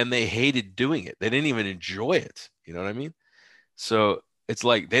day and they hated doing it. They didn't even enjoy it. You know what I mean? So it's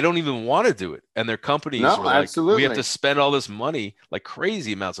like they don't even want to do it, and their companies are like, we have to spend all this money, like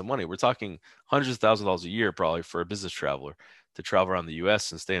crazy amounts of money. We're talking hundreds of thousands of dollars a year probably for a business traveler to travel around the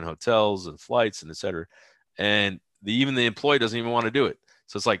U.S. and stay in hotels and flights and et cetera. And even the employee doesn't even want to do it.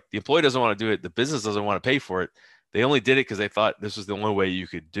 So it's like the employee doesn't want to do it. The business doesn't want to pay for it. They only did it because they thought this was the only way you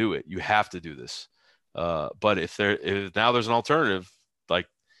could do it. You have to do this. But if now there's an alternative, like,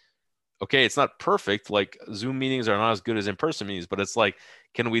 okay, it's not perfect. Like Zoom meetings are not as good as in-person meetings, but it's like,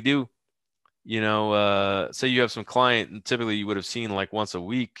 can we do, say you have some client and typically you would have seen like once a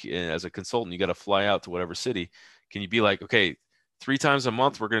week as a consultant, you got to fly out to whatever city. Can you be like, okay, 3 times a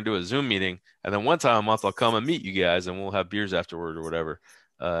month, we're going to do a Zoom meeting. And then 1 time a month, I'll come and meet you guys and we'll have beers afterward or whatever,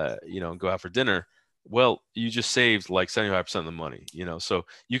 go out for dinner. Well, you just saved like 75% of the money, so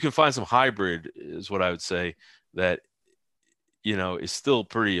you can find some hybrid is what I would say that, is still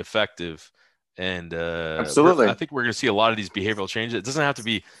pretty effective. And absolutely, I think we're going to see a lot of these behavioral changes. It doesn't have to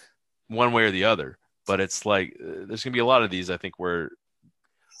be one way or the other, but it's like, there's going to be a lot of these, I think, where.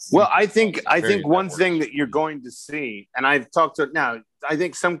 Well, I think one thing that you're going to see, and I've talked to now, I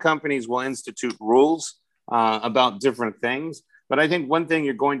think some companies will institute rules about different things, but I think one thing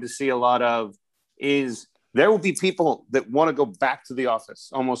you're going to see a lot of is there will be people that want to go back to the office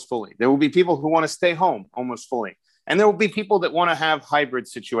almost fully. There will be people who want to stay home almost fully. And there will be people that want to have hybrid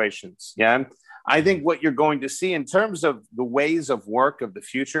situations. Yeah. I think what you're going to see in terms of the ways of work of the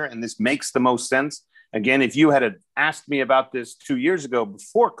future, and this makes the most sense. Again, if you had asked me about this 2 years ago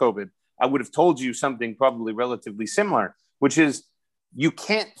before COVID, I would have told you something probably relatively similar, which is you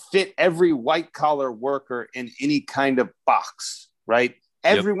can't fit every white collar worker in any kind of box, right?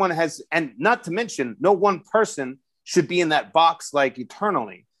 Everyone has, and not to mention, no one person should be in that box like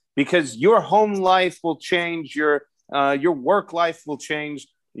eternally, because your home life will change, your work life will change,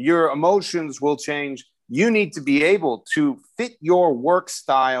 your emotions will change. You need to be able to fit your work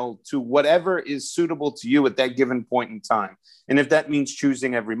style to whatever is suitable to you at that given point in time. And if that means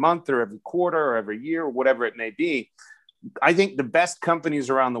choosing every month or every quarter or every year or whatever it may be, I think the best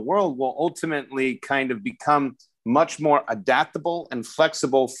companies around the world will ultimately kind of become much more adaptable and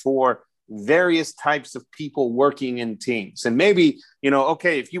flexible for various types of people working in teams. And maybe,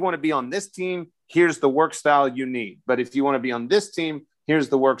 okay, if you want to be on this team, here's the work style you need. But if you want to be on this team, here's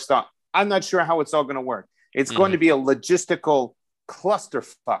the work style. I'm not sure how it's all going to work. It's going to be a logistical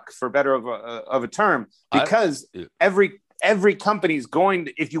clusterfuck, for better of a term, because every company is going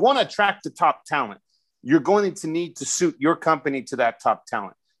to, if you want to attract the top talent, you're going to need to suit your company to that top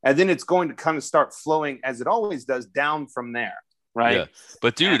talent. And then it's going to kind of start flowing, as it always does, down from there, right? Yeah.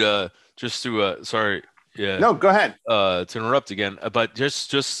 But dude, just to sorry, yeah. No, go ahead. To interrupt again, but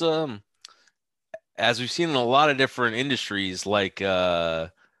just as we've seen in a lot of different industries, like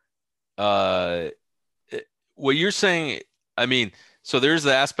what you're saying, I mean, so there's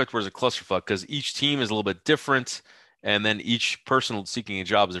the aspect where it's a clusterfuck because each team is a little bit different. And then each person seeking a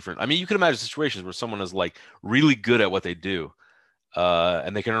job is different. I mean, you can imagine situations where someone is like really good at what they do.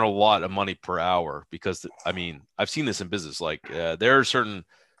 And they can earn a lot of money per hour because, I mean, I've seen this in business. Like there are certain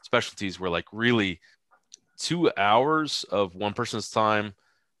specialties where like really 2 hours of one person's time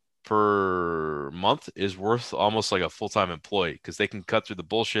per month is worth almost like a full-time employee because they can cut through the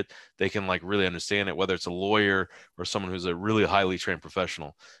bullshit. They can like really understand it, whether it's a lawyer or someone who's a really highly trained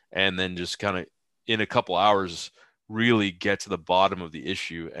professional, and then just kind of in a couple hours really get to the bottom of the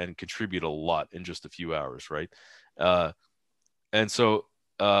issue and contribute a lot in just a few hours, right? And so,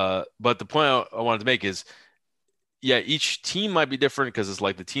 but the point I wanted to make is, yeah, each team might be different because it's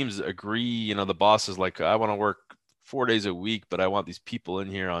like the teams agree, the boss is like, I want to work 4 days a week, but I want these people in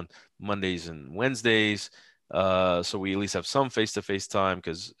here on Mondays and Wednesdays. So we at least have some face-to-face time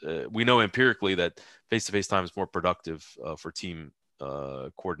because we know empirically that face-to-face time is more productive for team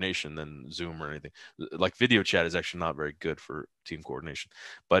coordination than Zoom or anything. Like video chat is actually not very good for team coordination.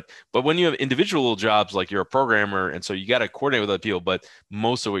 But when you have individual jobs, like you're a programmer, and so you got to coordinate with other people, but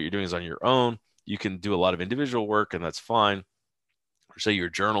most of what you're doing is on your own. You can do a lot of individual work, and that's fine. Or say you're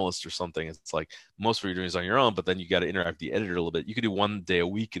a journalist or something, it's like most of what you're doing is on your own, but then you got to interact with the editor a little bit. You could do 1 day a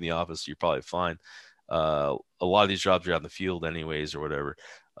week in the office, so you're probably fine. A lot of these jobs are out in the field anyways, or whatever.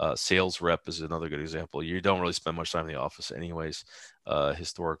 Sales rep is another good example. You don't really spend much time in the office anyways,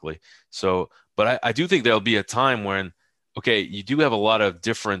 historically. So, but I do think there'll be a time when, okay, you do have a lot of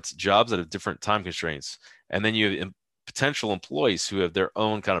different jobs that have different time constraints. And then you have potential employees who have their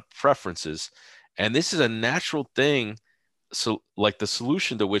own kind of preferences. And this is a natural thing. So like the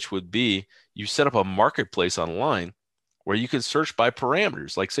solution to which would be you set up a marketplace online where you can search by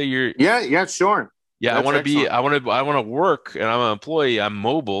parameters. Like say you're sure. Yeah, I want to work and I'm an employee, I'm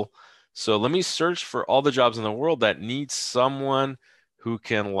mobile. So let me search for all the jobs in the world that need someone who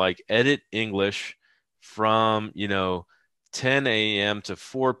can like edit English from 10 a.m. to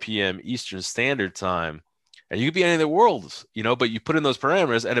 4 p.m. Eastern Standard Time, and you could be any of the world, but you put in those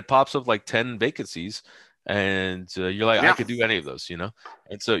parameters and it pops up like 10 vacancies, and you're like, I could do any of those,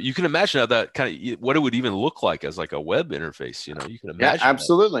 and so you can imagine how that kind of what it would even look like as like a web interface, you can imagine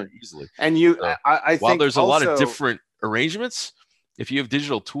absolutely that easily. And I while think there's a also, lot of different arrangements, if you have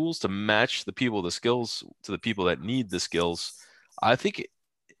digital tools to match the people, the skills to the people that need the skills, I think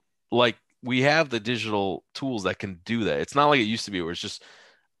like we have the digital tools that can do that. It's not like it used to be where it's just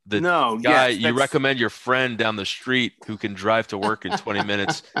the guy you recommend your friend down the street who can drive to work in 20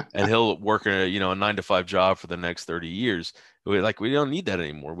 minutes and he'll work in a 9-to-5 job for the next 30 years. We don't need that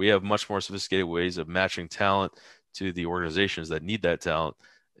anymore. We have much more sophisticated ways of matching talent to the organizations that need that talent.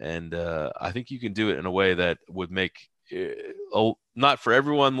 And I think you can do it in a way that would make not for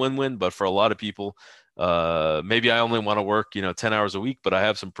everyone win-win, but for a lot of people. Maybe I only want to work 10 hours a week, but I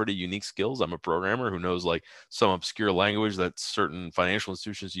have some pretty unique skills. I'm a programmer who knows like some obscure language that certain financial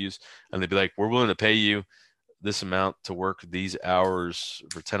institutions use, and they'd be like, we're willing to pay you this amount to work these hours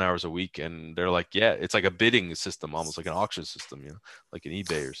for 10 hours a week. And they're like, yeah, it's like a bidding system, almost like an auction system, like an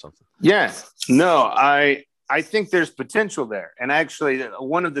eBay or something. Yeah, no, I think there's potential there. And actually,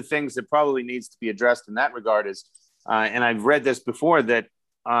 one of the things that probably needs to be addressed in that regard is, and I've read this before, that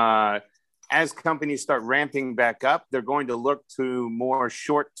as companies start ramping back up, they're going to look to more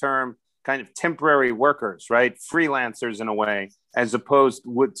short-term kind of temporary workers, right? Freelancers in a way, as opposed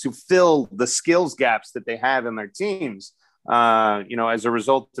to fill the skills gaps that they have in their teams, as a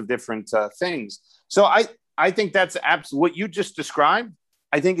result of different things. So I think that's what you just described.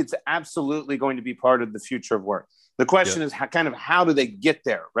 I think it's absolutely going to be part of the future of work. The question is how do they get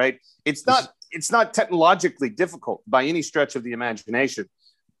there, right? It's not technologically difficult by any stretch of the imagination.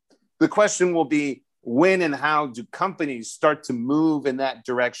 The question will be, when and how do companies start to move in that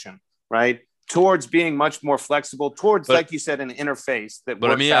direction, right? Towards being much more flexible, towards, like you said, an interface that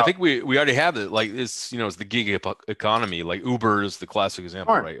works out. I think we already have it. Like it's the gig economy. Like Uber is the classic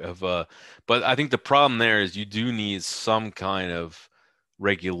example, right? But I think the problem there is you do need some kind of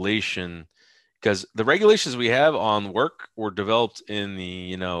regulation, because the regulations we have on work were developed in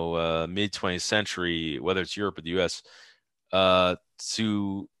the mid 20th century, whether it's Europe or the U.S.,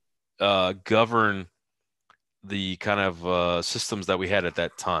 to govern the kind of systems that we had at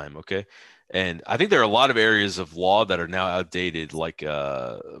that time. Okay. And I think there are a lot of areas of law that are now outdated, like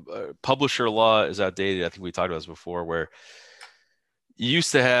publisher law is outdated. I think we talked about this before, where you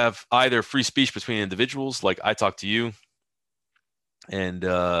used to have either free speech between individuals, like I talk to you, and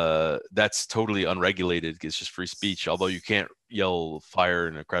that's totally unregulated. It's just free speech, although you can't yell fire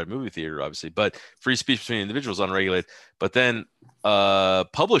in a crowded movie theater, obviously. But free speech between individuals is unregulated. But then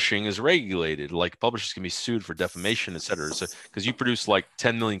publishing is regulated. Like publishers can be sued for defamation, et cetera. So because you produce like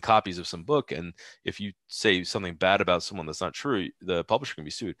 10 million copies of some book, and if you say something bad about someone that's not true, the publisher can be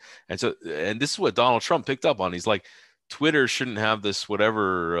sued. And this is what Donald Trump picked up on. He's like, Twitter shouldn't have this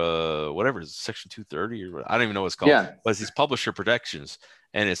whatever Section 230 or I don't even know what it's called. But it's these publisher protections,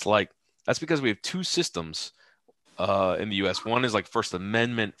 and it's like that's because we have two systems in the U.S. One is like First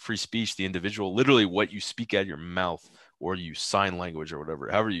Amendment free speech, the individual, literally what you speak out of your mouth or you sign language or whatever,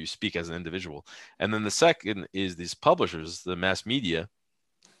 however you speak as an individual. And then the second is these publishers, the mass media.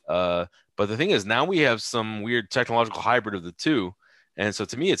 But the thing is, now we have some weird technological hybrid of the two, and so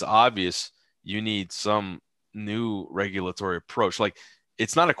to me, it's obvious you need some new regulatory approach. Like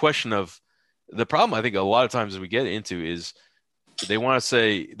it's not a question of the problem. I think a lot of times as we get into is they want to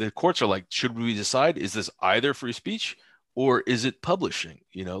say the courts are like, should we decide, is this either free speech or is it publishing?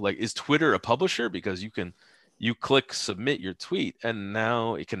 Like is Twitter a publisher because you click submit your tweet and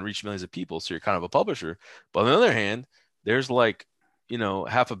now it can reach millions of people, so you're kind of a publisher. But on the other hand, there's like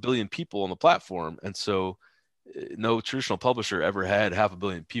 500 million people on the platform, and so no traditional publisher ever had 500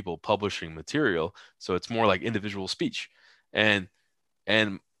 million people publishing material, so it's more like individual speech. And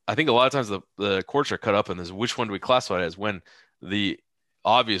I think a lot of times the courts are cut up in this, which one do we classify it as, when the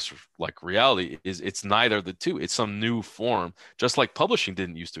obvious like reality is it's neither the two. It's some new form, just like publishing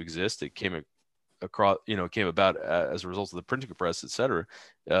didn't used to exist. It came across, came about as a result of the printing press, etc.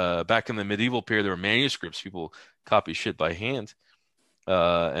 Back in the medieval period, there were manuscripts. People copy shit by hand,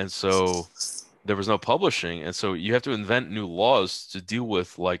 and so there was no publishing, and so you have to invent new laws to deal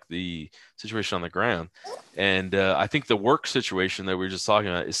with like the situation on the ground. And I think the work situation that we were just talking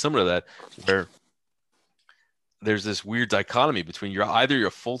about is similar to that, where there's this weird dichotomy between you're either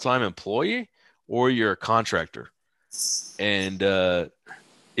a full-time employee or you're a contractor. And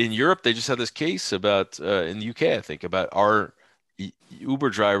in Europe, they just had this case about in the UK, I think, about are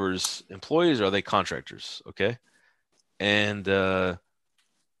Uber drivers employees or are they contractors? Okay, and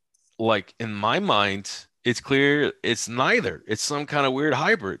like in my mind, it's clear it's neither. It's some kind of weird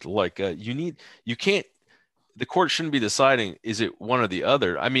hybrid. Like you can't. The court shouldn't be deciding is it one or the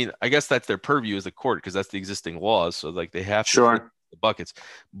other. I mean, I guess that's their purview as the court because that's the existing laws. So like they have to fit the buckets.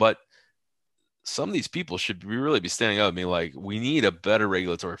 But some of these people should really be standing up and being like, we need a better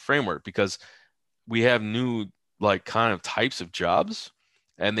regulatory framework because we have new like kind of types of jobs,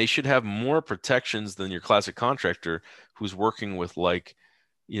 and they should have more protections than your classic contractor who's working with like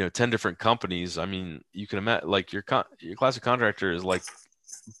 10 different companies. I mean, you can imagine like your classic contractor is like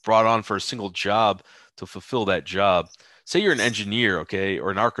brought on for a single job to fulfill that job. Say you're an engineer, okay,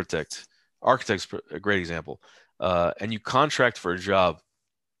 or an architect. Architect's a great example. And you contract for a job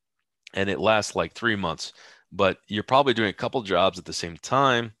and it lasts like 3 months, but you're probably doing a couple jobs at the same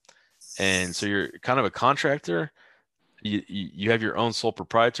time. And so you're kind of a contractor. You have your own sole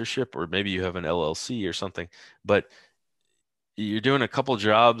proprietorship, or maybe you have an LLC or something, but you're doing a couple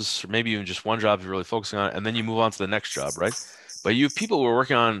jobs, or maybe even just one job you're really focusing on, and then you move on to the next job, right? But you have people who are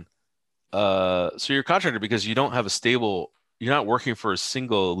working on, so you're a contractor because you don't have a stable, you're not working for a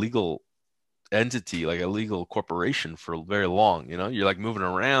single legal entity, like a legal corporation for very long. You're like moving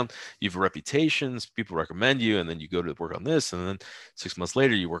around, you have reputations, people recommend you, and then you go to work on this, and then 6 months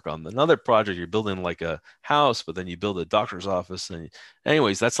later you work on another project, you're building like a house, but then you build a doctor's office. And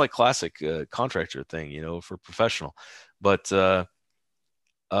anyways, that's like classic contractor thing, for professional. But you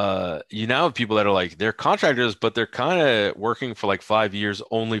now have people that are like they're contractors, but they're kind of working for like 5 years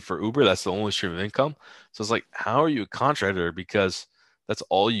only for Uber. That's the only stream of income. So it's like, how are you a contractor? Because that's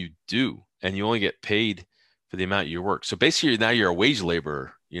all you do, and you only get paid for the amount you work. So basically, now you're a wage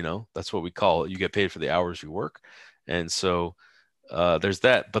laborer. That's what we call it. You get paid for the hours you work, and so there's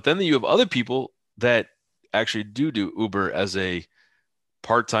that. But then you have other people that actually do Uber as a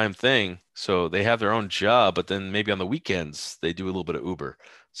part-time thing. So they have their own job, but then maybe on the weekends they do a little bit of Uber.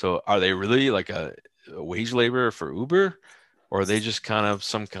 So are they really like a wage laborer for Uber, or are they just kind of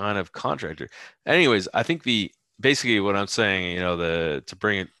some kind of contractor? Anyways, I think basically what I'm saying, to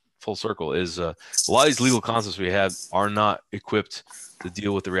bring it full circle is a lot of these legal concepts we have are not equipped to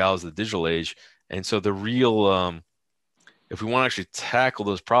deal with the realities of the digital age. And so the real, if we want to actually tackle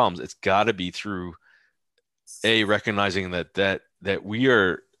those problems, it's got to be through recognizing that we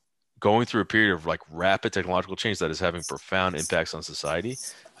are going through a period of like rapid technological change that is having profound impacts on society.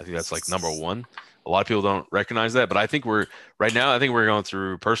 I think that's like number one. A lot of people don't recognize that, but I think we're going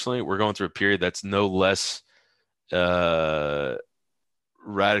through a period that's no less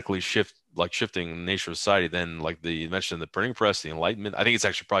radically shifting the nature of society than like you mentioned the printing press, the Enlightenment. I think it's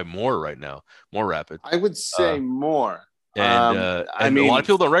actually probably more right now, more rapid. I would say more. And I mean, a lot of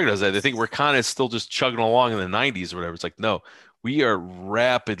people don't recognize that. They think we're kind of still just chugging along in the 90s or whatever. It's like, no, we are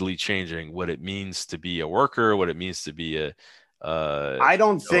rapidly changing what it means to be a worker, what it means to be I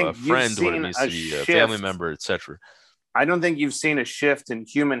don't think a friend, what it means to be a family member, etc. I don't think you've seen a shift in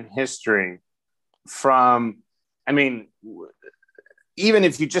human history from, I mean, even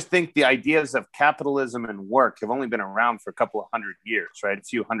if you just think the ideas of capitalism and work have only been around for a couple of 100 years, right? A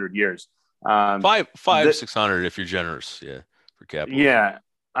few 100 years. 600 if you're generous, yeah, for capital. Yeah.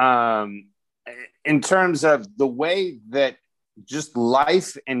 In terms of the way that just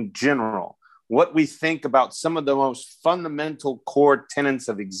life in general, what we think about some of the most fundamental core tenets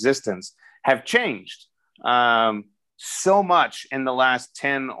of existence have changed so much in the last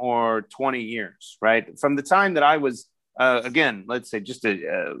 10 or 20 years, right? From the time that I was, again, let's say just, in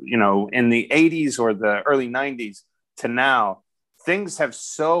the 80s or the early 90s to now, things have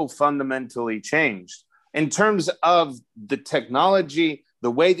so fundamentally changed in terms of the technology,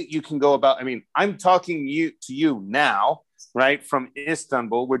 the way that you can go about. I mean, I'm talking to you now, right, from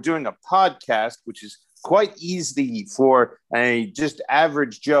Istanbul. We're doing a podcast, which is quite easy for a just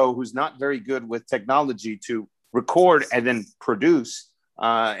average Joe who's not very good with technology to record and then produce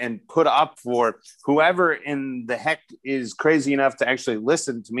and put up for whoever in the heck is crazy enough to actually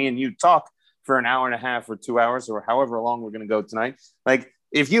listen to me and you talk for an hour and a half or 2 hours or however long we're going to go tonight. Like,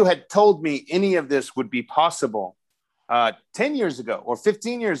 if you had told me any of this would be possible 10 years ago or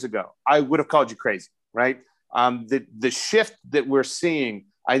 15 years ago, I would have called you crazy, right? The shift that we're seeing,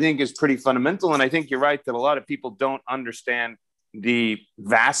 I think, is pretty fundamental. And I think you're right that a lot of people don't understand the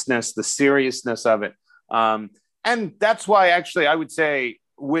vastness, the seriousness of it. And that's why, actually, I would say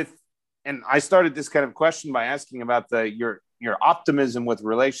and I started this kind of question by asking about your optimism with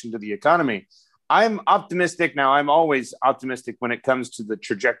relation to the economy. I'm optimistic now. I'm always optimistic when it comes to the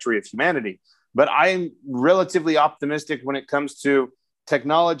trajectory of humanity, but I'm relatively optimistic when it comes to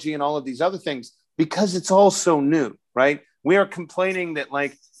technology and all of these other things because it's all so new, right? We are complaining that,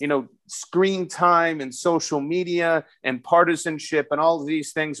 like, screen time and social media and partisanship and all of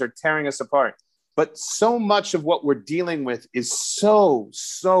these things are tearing us apart. But so much of what we're dealing with is so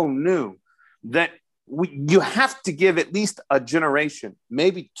new that you have to give at least a generation,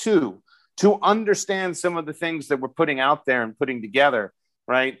 maybe two, to understand some of the things that we're putting out there and putting together,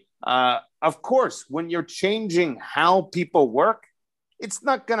 right? Of course, when you're changing how people work, it's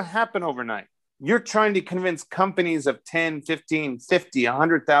not going to happen overnight. You're trying to convince companies of 10, 15, 50,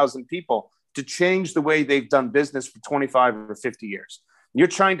 100,000 people to change the way they've done business for 25 or 50 years. You're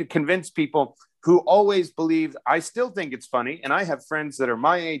trying to convince people who always believed, I still think it's funny, and I have friends that are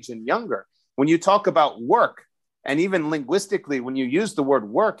my age and younger, when you talk about work, and even linguistically, when you use the word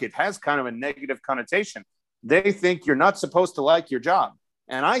work, it has kind of a negative connotation. They think you're not supposed to like your job.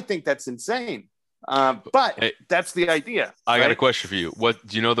 And I think that's insane. But hey, that's the idea. I got a question for you. What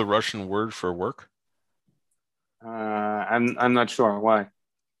do you know the Russian word for work? I'm not sure. Why?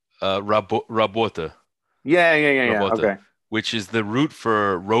 Работа. Yeah. Okay. Which is the root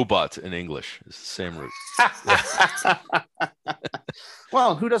for robot in English. It's the same root.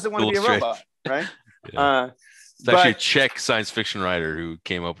 Well, who doesn't want to be a robot, right? Yeah. It's actually a Czech science fiction writer who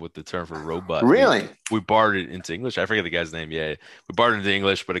came up with the term for robot. Really? We borrowed it into English. I forget the guy's name. Yeah, we borrowed it into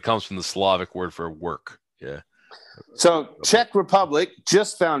English, but it comes from the Slavic word for work. Yeah. So Czech Republic,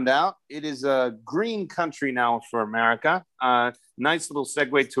 just found out, it is a green country now for America. Nice little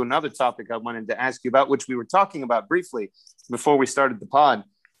segue to another topic I wanted to ask you about, which we were talking about briefly before we started the pod.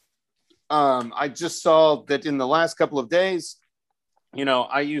 I just saw that in the last couple of days,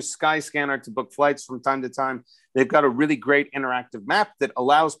 I use Skyscanner to book flights from time to time. They've got a really great interactive map that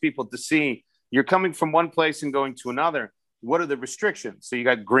allows people to see you're coming from one place and going to another. What are the restrictions? So you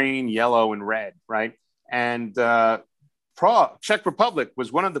got green, yellow, and red, right? And Czech Republic was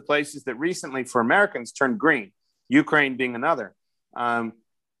one of the places that recently for Americans turned green, Ukraine being another.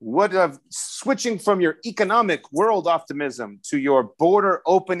 What of switching from your economic world optimism to your border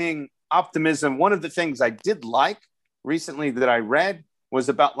opening optimism? One of the things I did like recently that I read was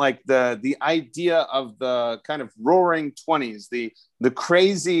about like the idea of the kind of roaring 20s, the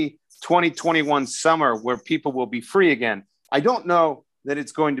crazy 2021 summer where people will be free again. I don't know that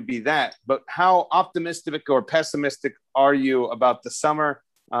it's going to be that, but how optimistic or pessimistic are you about the summer,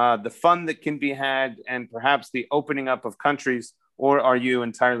 the fun that can be had, and perhaps the opening up of countries, or are you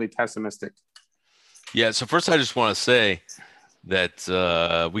entirely pessimistic? Yeah, so first I just want to say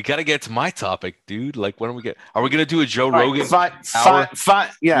that we got to get to my topic, dude. Like, when are we going to do a Joe Rogan five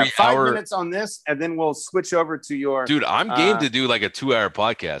minutes on this, and then we'll switch over to your... Dude, I'm game to do like a 2-hour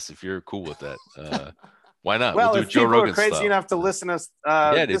podcast if you're cool with that. Why not? Well, we'll do if Joe people Rogan are crazy style. Enough to listen to us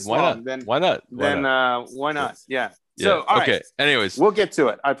this long, then why not? Why not? Yeah. So, all okay. Right. Anyways, we'll get to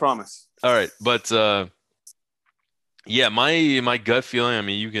it. I promise. All right, but yeah, my gut feeling. I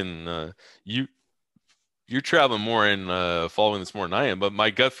mean, you can you're traveling more and following this more than I am, but my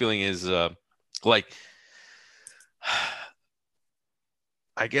gut feeling is like,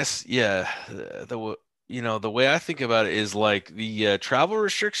 I guess, yeah, the way I think about it is like the travel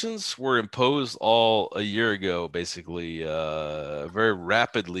restrictions were imposed all a year ago, basically, very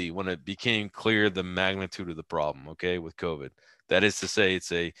rapidly when it became clear the magnitude of the problem. Okay, with COVID, that is to say,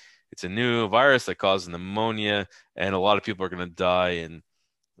 it's a new virus that causes pneumonia, and a lot of people are going to die. And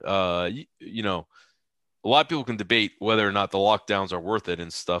a lot of people can debate whether or not the lockdowns are worth it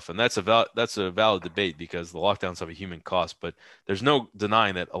and stuff, and that's a valid debate because the lockdowns have a human cost. But there's no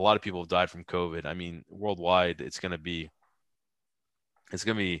denying that a lot of people have died from COVID. I mean, worldwide, it's going to be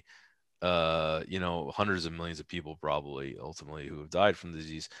hundreds of millions of people probably ultimately who have died from the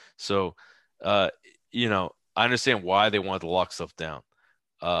disease. So, I understand why they want to lock stuff down.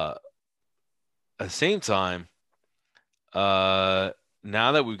 At the same time, now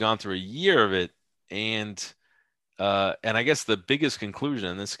that we've gone through a year of it, and I guess the biggest conclusion,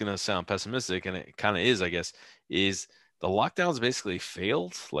 and this is going to sound pessimistic, and it kind of is, I guess, is the lockdowns basically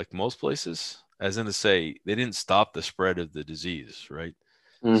failed, like most places, as in to say they didn't stop the spread of the disease, right?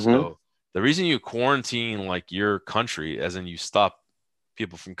 Mm-hmm. So the reason you quarantine like your country, as in you stop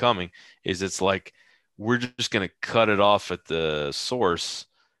people from coming, is it's like we're just going to cut it off at the source.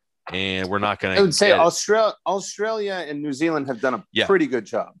 And we're not going to... I would say Australia and New Zealand have done a pretty good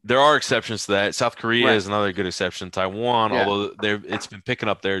job. There are exceptions to that. South Korea is another good exception. Taiwan, although it's been picking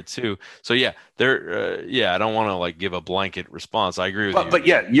up there too. So I don't want to like give a blanket response. I agree with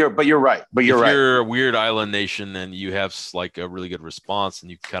you. But you're right. If you're a weird island nation and you have like a really good response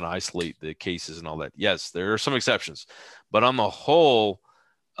and you kind of isolate the cases and all that. Yes, there are some exceptions. But on the whole,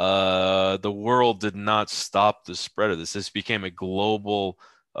 the world did not stop the spread of this. This became a global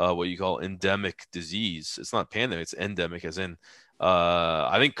what you call endemic disease. It's not pandemic, it's endemic, as in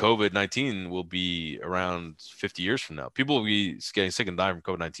I think COVID-19 will be around 50 years from now. People will be getting sick and dying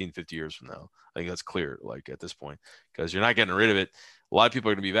from COVID-19 50 years from now. I think that's clear, like at this point, because you're not getting rid of it. A lot of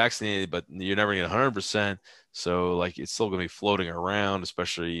people are going to be vaccinated, but you're never going to get 100%. So like it's still going to be floating around,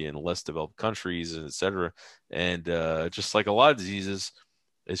 especially in less developed countries, and et cetera. And just like a lot of diseases,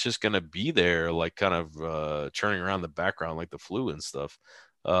 it's just going to be there, like kind of churning around the background, like the flu and stuff,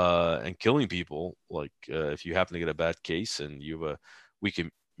 and killing people. Like if you happen to get a bad case and you have a weak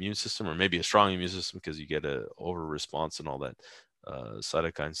immune system, or maybe a strong immune system because you get a over response and all that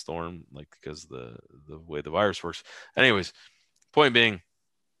cytokine storm, like because the way the virus works. Anyways, point being,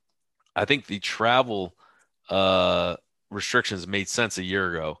 I think the travel restrictions made sense a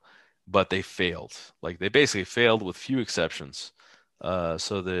year ago, but they failed. Like they basically failed with few exceptions.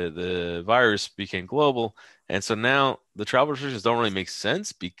 So the virus became global, and so now the travel restrictions don't really make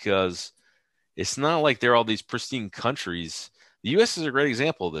sense because it's not like they're all these pristine countries. The U.S. is a great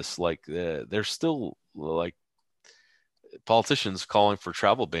example of this. Like there's still like politicians calling for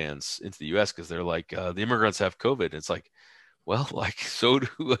travel bans into the U.S. because they're like the immigrants have COVID. It's like, well, like so do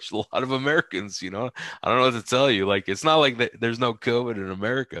a lot of Americans. You know, I don't know what to tell you. Like it's not like there's no COVID in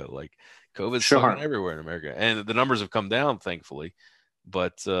America. Like COVID's Sure. everywhere in America, and the numbers have come down, thankfully.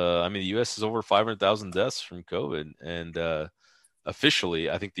 But I mean, the U.S. is over 500,000 deaths from COVID, and officially,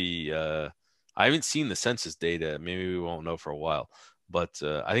 I think I haven't seen the census data. Maybe we won't know for a while, but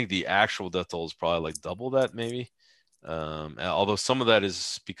I think the actual death toll is probably like double that, maybe. Although some of that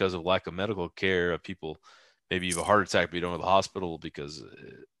is because of lack of medical care. People, maybe you have a heart attack, but you don't go to the hospital because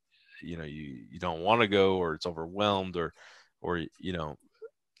you know you don't want to go, or it's overwhelmed, or you know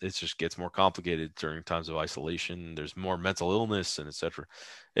it just gets more complicated during times of isolation. There's more mental illness and etc.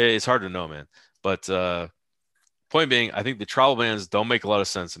 It's hard to know, man. But point being, I think the travel bans don't make a lot of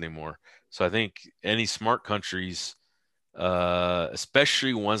sense anymore. So I think any smart countries,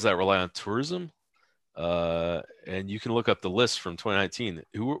 especially ones that rely on tourism, and you can look up the list from 2019.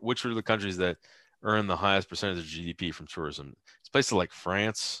 Which were the countries that earn the highest percentage of GDP from tourism? It's places like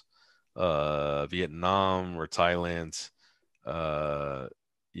France, Vietnam, or Thailand. Uh,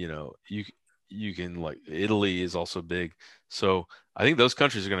 you know, you can, like, Italy is also big. So I think those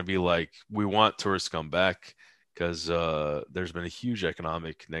countries are going to be like, we want tourists to come back because there's been a huge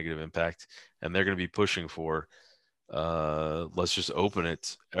economic negative impact, and they're going to be pushing for let's just open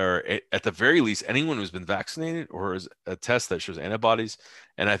it, or at the very least, anyone who's been vaccinated or is a test that shows antibodies.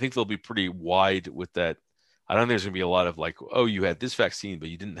 And I think they'll be pretty wide with that. I don't think there's going to be a lot of like, oh, you had this vaccine, but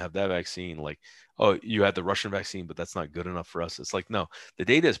you didn't have that vaccine. Like, oh, you had the Russian vaccine, but that's not good enough for us. It's like, no, the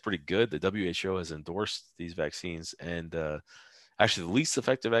data is pretty good. The WHO has endorsed these vaccines, and actually, the least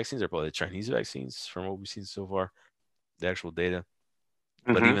effective vaccines are probably the Chinese vaccines from what we've seen so far, the actual data.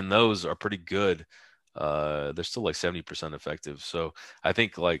 But Mm-hmm. even those are pretty good. They're still like 70% effective. So I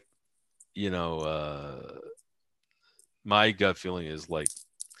think, like, you know, my gut feeling is like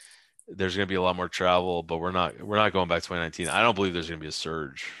there's going to be a lot more travel, but we're not going back to 2019. I don't believe there's going to be a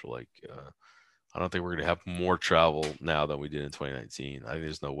surge. Like, I don't think we're going to have more travel now than we did in 2019. I think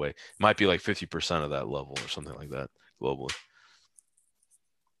there's no way. It might be like 50% of that level or something like that globally.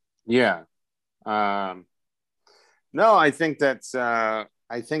 Yeah. No, I think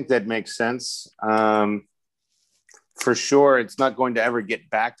that makes sense. For sure, it's not going to ever get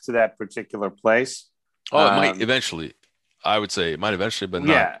back to that particular place. Oh, it might eventually. I would say it might eventually, but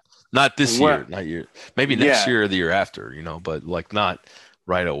not this year, not year. Maybe next year or the year after, you know, but like not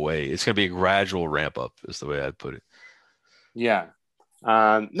right away. It's going to be a gradual ramp up, is the way I'd put it. Yeah.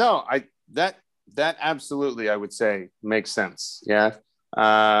 No, that absolutely, I would say, makes sense. Yeah.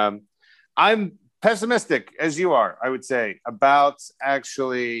 I'm pessimistic as you are, I would say, about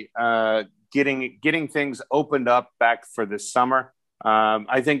actually getting things opened up back for this summer.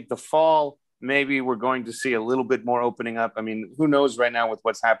 I think the fall, maybe we're going to see a little bit more opening up. I mean, who knows right now with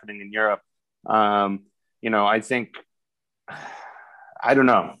what's happening in Europe? You know, I think, I don't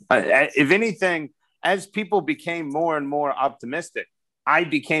know. If anything, as people became more and more optimistic, I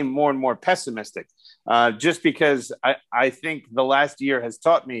became more and more pessimistic, just because I think the last year has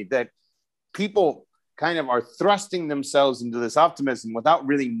taught me that people kind of are thrusting themselves into this optimism without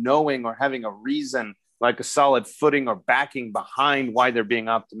really knowing or having a reason, like a solid footing or backing behind why they're being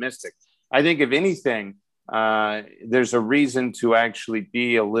optimistic. I think, if anything, there's a reason to actually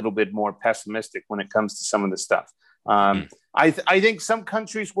be a little bit more pessimistic when it comes to some of this stuff. I think some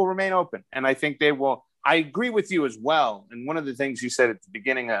countries will remain open, and I think they will. I agree with you as well. And one of the things you said at the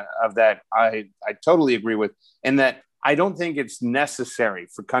beginning of that, I totally agree with, in that I don't think it's necessary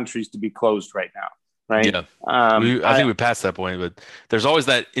for countries to be closed right now, right? Yeah. I think we passed that point, but there's always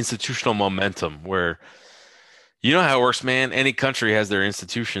that institutional momentum where you know how it works, man. Any country has their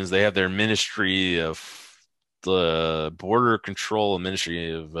institutions. They have their Ministry of the Border Control, and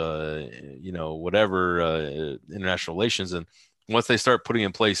Ministry of whatever, international relations, and once they start putting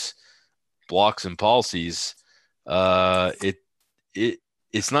in place blocks and policies, it it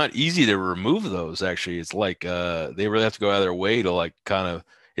it's not easy to remove those. Actually, it's like they really have to go out of their way to like kind of.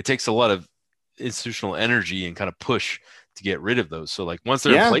 It takes a lot of institutional energy and kind of push to get rid of those. So like once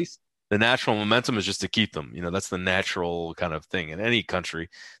they're in place, the natural momentum is just to keep them. You know, that's the natural kind of thing in any country.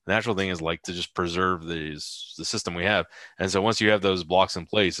 The natural thing is like to just preserve the system we have. And so once you have those blocks in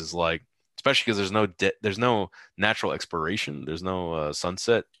place, it's like, especially because there's no natural expiration, there's no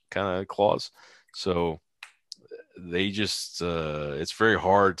sunset kind of clause. So they just it's very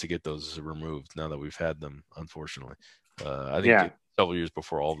hard to get those removed now that we've had them, unfortunately. I think several years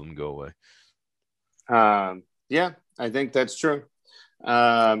before all of them go away. Yeah, I think that's true.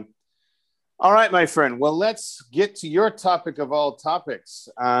 All right, my friend. Well, let's get to your topic of all topics,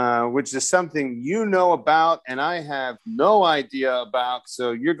 which is something you know about and I have no idea about.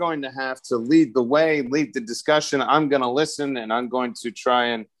 So you're going to have to lead the way, lead the discussion. I'm going to listen, and I'm going to try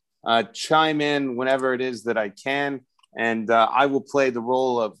and chime in whenever it is that I can. And I will play the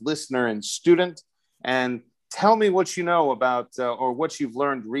role of listener and student. And tell me what you know about or what you've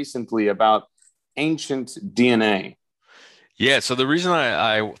learned recently about ancient DNA. Yeah, so the reason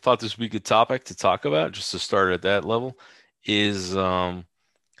I thought this would be a good topic to talk about, just to start at that level, is I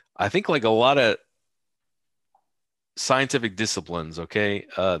think like a lot of scientific disciplines, okay,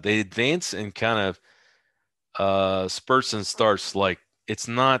 they advance in kind of spurts and starts. Like it's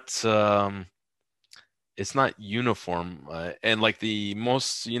not uniform, and like the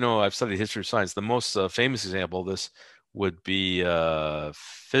most, I've studied history of science. The most famous example of this would be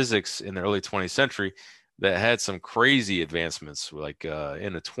physics in the early 20th century that had some crazy advancements, like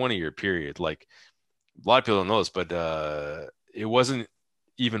in a 20-year period. Like a lot of people don't know this, but it wasn't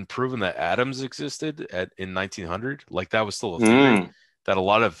even proven that atoms existed in 1900. Like that was still a theory that a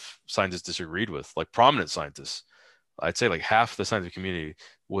lot of scientists disagreed with, like prominent scientists. I'd say like half the scientific community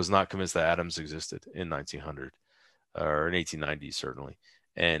was not convinced that atoms existed in 1900 or in 1890, certainly.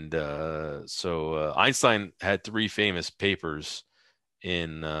 And so Einstein had three famous papers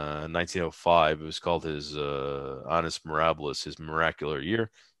in 1905. It was called his Annus Mirabilis, his miracular year.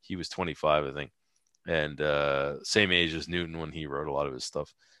 He was 25, I think, and same age as Newton when he wrote a lot of his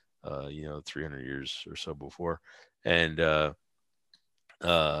stuff. 300 years or so before, and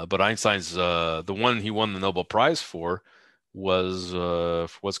but Einstein's the one he won the Nobel Prize for was for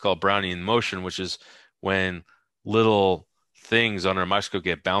what's called Brownian motion, which is when little things under a microscope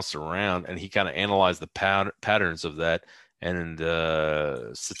get bounced around, and he kind of analyzed the patterns of that. And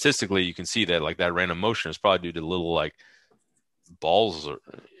statistically, you can see that like that random motion is probably due to little like balls.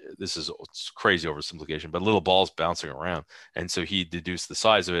 This is crazy oversimplification, but little balls bouncing around. And so he deduced the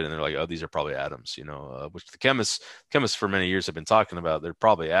size of it, and they're like, oh, these are probably atoms, which the chemists for many years have been talking about. They're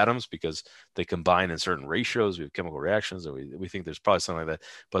probably atoms because they combine in certain ratios. We have chemical reactions, and we think there's probably something like that,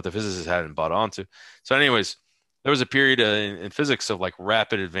 but the physicists hadn't bought onto. So anyways, there was a period in physics of like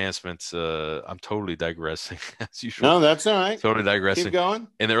rapid advancements. I'm totally digressing as usual. No, that's all right. Totally digressing. Keep going.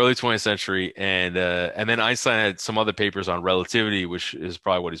 In the early 20th century, and then Einstein had some other papers on relativity, which is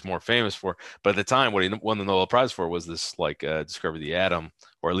probably what he's more famous for. But at the time, what he won the Nobel Prize for was this like discovery of the atom,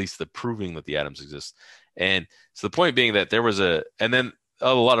 or at least the proving that the atoms exist. And so the point being that there was and then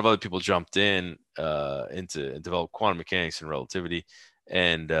a lot of other people jumped in into and developed quantum mechanics and relativity,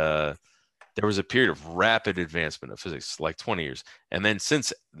 and there was a period of rapid advancement of physics, like 20 years. And then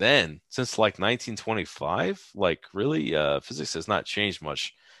since like 1925, like really, physics has not changed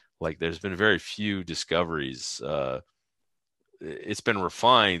much. Like there's been very few discoveries. It's been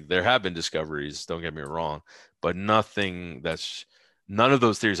refined. There have been discoveries, don't get me wrong, but none of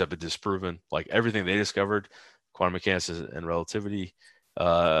those theories have been disproven. Like everything they discovered, quantum mechanics and relativity,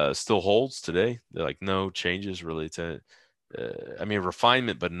 still holds today. They're like no changes really to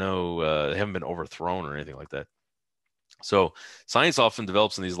refinement, but no, they haven't been overthrown or anything like that. So science often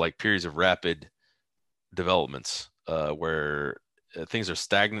develops in these like periods of rapid developments where things are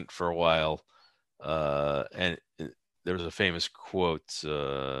stagnant for a while. And there was a famous quote,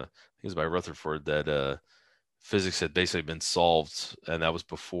 I think it was by Rutherford, that physics had basically been solved. And that was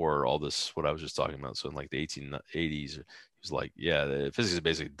before all this, what I was just talking about. So in like the 1880s, he was like, yeah, physics is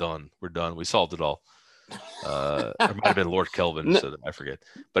basically done. We're done. We solved it all. It might have been Lord Kelvin, so I forget.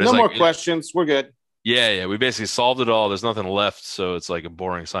 But no more questions. We're good. Yeah. We basically solved it all. There's nothing left, so it's like a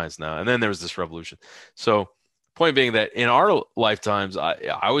boring science now. And then there was this revolution. So point being that in our lifetimes, I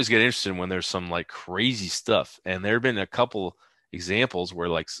always get interested when there's some like crazy stuff. And there have been a couple examples where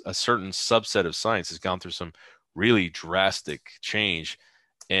like a certain subset of science has gone through some really drastic change.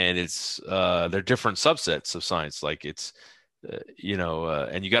 And they're different subsets of science. Like it's,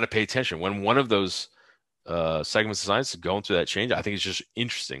 and you got to pay attention when one of those segments of science is going through that change. I think it's just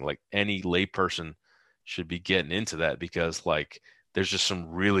interesting. Like any layperson should be getting into that because like there's just some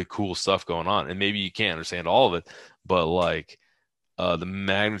really cool stuff going on. And maybe you can't understand all of it, but like the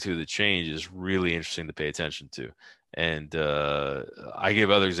magnitude of the change is really interesting to pay attention to. And I give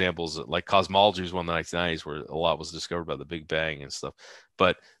other examples like cosmology was one of the 1990s where a lot was discovered about the Big Bang and stuff.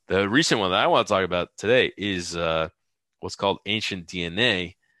 But the recent one that I want to talk about today is what's called ancient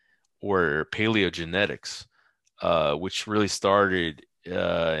DNA or paleogenetics, which really started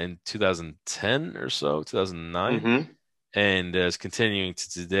in 2010 or so, 2009, Mm-hmm. and is continuing to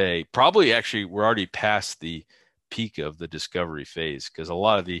today. Probably actually we're already past the peak of the discovery phase because a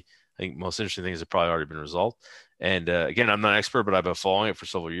lot of the, I think, most interesting things have probably already been resolved. And again, I'm not an expert, but I've been following it for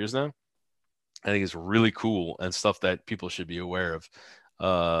several years now. I think it's really cool and stuff that people should be aware of.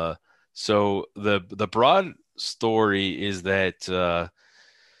 So the broad story is that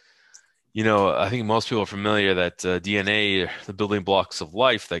I think most people are familiar that DNA, the building blocks of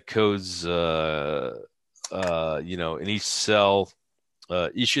life that codes, in each cell,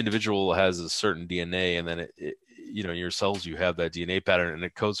 each individual has a certain DNA, and then in your cells you have that DNA pattern, and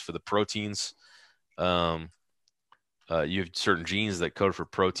it codes for the proteins. You have certain genes that code for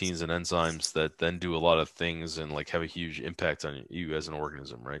proteins and enzymes that then do a lot of things and like have a huge impact on you as an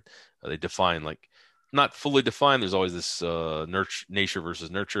organism, right? They define like not fully defined. There's always this nature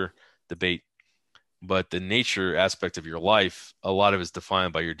versus nurture debate, but the nature aspect of your life, a lot of it's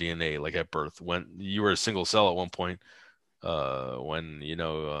defined by your DNA, like at birth. When you were a single cell at one point, when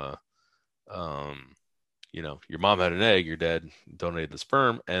your mom had an egg, your dad donated the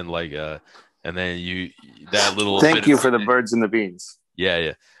sperm, and like and then that little Thank bit you of, for the birds and the beans.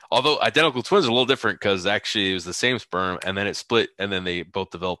 yeah. Although identical twins are a little different because actually it was the same sperm and then it split and then they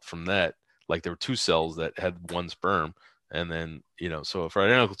both developed from that. Like there were two cells that had one sperm, and then so for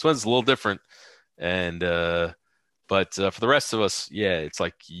identical twins it's a little different. And but for the rest of us, yeah, it's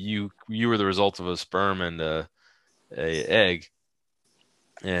like you were the result of a sperm and a egg.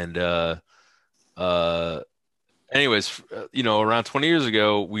 And anyways, around 20 years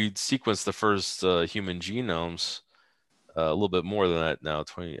ago, we sequenced the first human genomes. A little bit more than that now,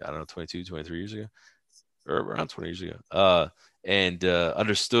 20, I don't know, 22, 23 years ago, or around 20 years ago. And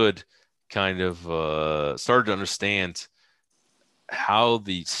understood kind of started to understand how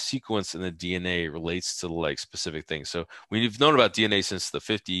the sequence in the DNA relates to like specific things. So we've known about DNA since the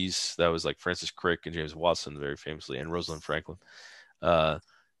 50s. That was like Francis Crick and James Watson, very famously, and Rosalind Franklin. So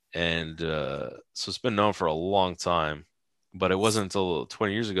it's been known for a long time, but it wasn't until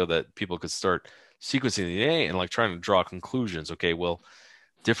 20 years ago that people could start sequencing the DNA and like trying to draw conclusions. Okay, well,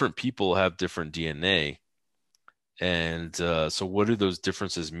 different people have different DNA. And so what do those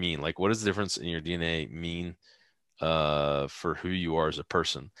differences mean? Like, what does the difference in your DNA mean for who you are as a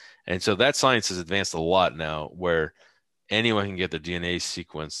person? And so that science has advanced a lot now where anyone can get their DNA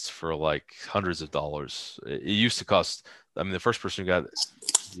sequenced for like hundreds of dollars. It used to cost, I mean, the first person who got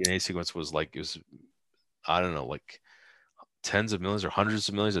DNA sequence was like, I don't know, like tens of millions or hundreds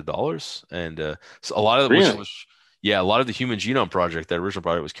of millions of dollars. And so a lot of it Really? a lot of the Human Genome Project, that original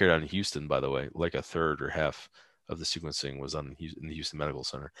project was carried out in Houston, by the way, like a third or half of the sequencing was in the Houston Medical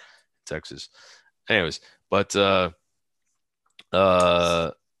Center, in Texas. Anyways, but there,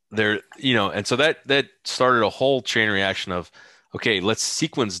 and so that started a whole chain reaction of, okay, let's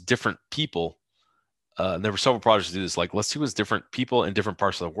sequence different people. And there were several projects to do this, like let's sequence different people in different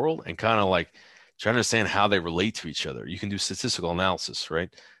parts of the world and kind of like try to understand how they relate to each other. You can do statistical analysis,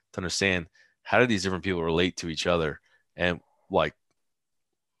 right, to understand how do these different people relate to each other. And like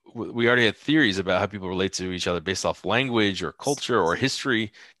we already had theories about how people relate to each other based off language or culture or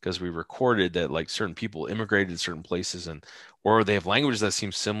history, because we recorded that like certain people immigrated to certain places, and or they have languages that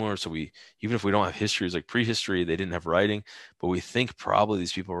seem similar. So we, even if we don't have histories like prehistory, they didn't have writing, but we think probably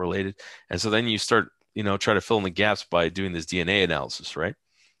these people are related. And so then you start, try to fill in the gaps by doing this DNA analysis, right?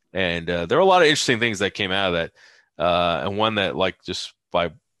 And there are a lot of interesting things that came out of that. And one that like just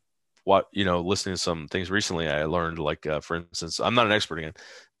by listening to some things recently, I learned like, for instance, I'm not an expert again,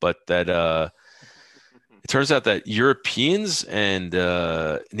 but that it turns out that Europeans and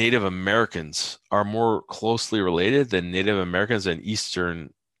Native Americans are more closely related than Native Americans and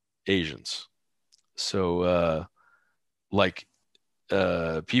Eastern Asians. So like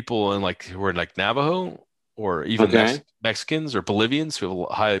people in like who are like Navajo or even Okay. Mexicans or Bolivians who have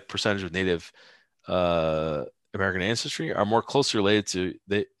a high percentage of Native American ancestry are more closely related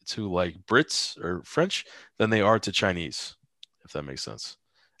to like Brits or French than they are to Chinese, if that makes sense.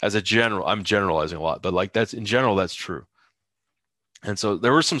 As a general, I'm generalizing a lot, but like that's in general, that's true. And so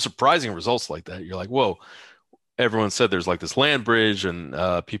there were some surprising results like that. You're like, whoa, everyone said there's like this land bridge and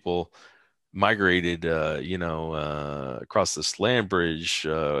people migrated, across this land bridge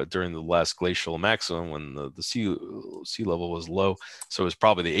during the last glacial maximum when the sea level was low. So it was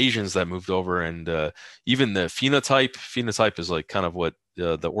probably the Asians that moved over, and even the phenotype is like kind of what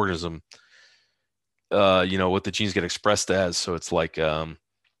the organism, what the genes get expressed as. So it's like,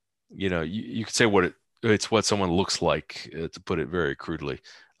 you could say it's what someone looks like, to put it very crudely.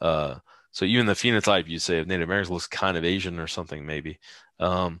 Uh, so even the phenotype, you say of Native Americans looks kind of Asian or something, maybe.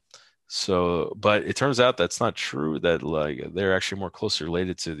 Um, but it turns out that's not true. That like they're actually more closely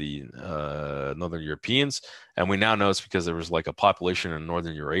related to the Northern Europeans, and we now know it's because there was like a population in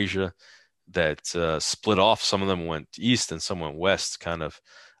Northern Eurasia that split off. Some of them went east and some went west. Kind of,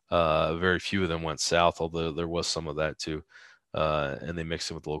 very few of them went south, although there was some of that too. And they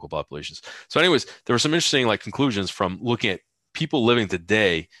mixed in with the local populations. So, anyways, there were some interesting like conclusions from looking at people living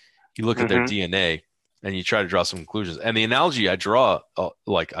today. You look at their DNA and you try to draw some conclusions. And the analogy I draw,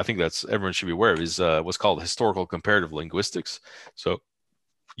 like I think that's everyone should be aware of, is what's called historical comparative linguistics. So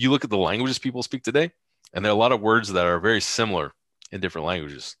you look at the languages people speak today, and there are a lot of words that are very similar in different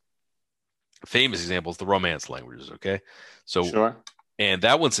languages. Famous examples, the Romance languages. Okay, so sure. And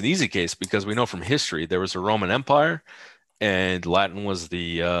that one's an easy case because we know from history there was a Roman Empire and Latin was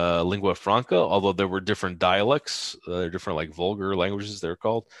the lingua franca, although there were different dialects, different like vulgar languages they're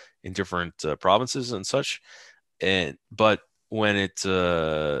called in different provinces and such. But when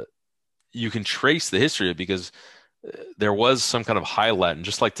you can trace the history of it because there was some kind of High Latin,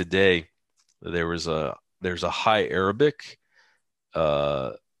 just like today, there's a High Arabic.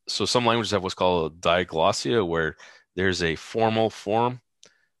 So some languages have what's called a diglossia, where there's a formal form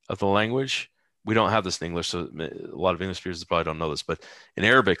of the language. We don't have this in English, so a lot of English speakers probably don't know this. But in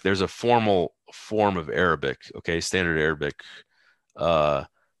Arabic, there's a formal form of Arabic, okay, standard Arabic,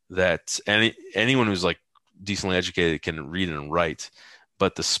 that anyone who's like decently educated can read and write.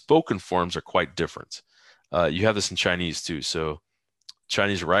 But the spoken forms are quite different. You have this in Chinese too. So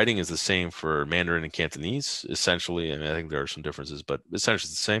Chinese writing is the same for Mandarin and Cantonese, essentially. I mean, I think there are some differences, but essentially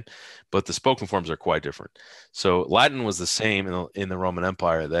it's the same. But the spoken forms are quite different. So Latin was the same in the Roman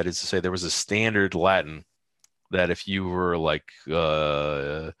Empire. That is to say, there was a standard Latin that if you were like,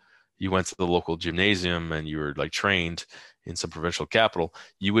 you went to the local gymnasium and you were like trained in some provincial capital,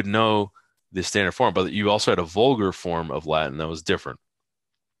 you would know the standard form. But you also had a vulgar form of Latin that was different.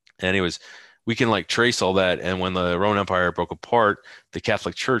 Anyways, we can like trace all that. And when the Roman Empire broke apart, the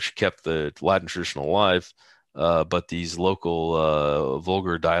Catholic Church kept the Latin tradition alive. But these local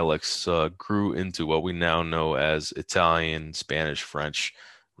vulgar dialects grew into what we now know as Italian, Spanish, French,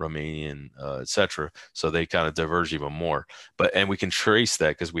 Romanian, etc. So they kind of diverge even more. And we can trace that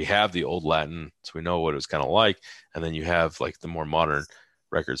because we have the old Latin, so we know what it was kind of like. And then you have like the more modern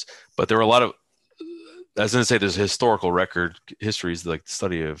records. But there were a lot of, I was going to say there's a historical record. History is like the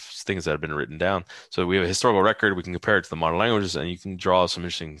study of things that have been written down. So we have a historical record. We can compare it to the modern languages, and you can draw some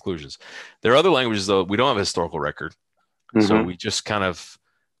interesting conclusions. There are other languages, though, we don't have a historical record. So we just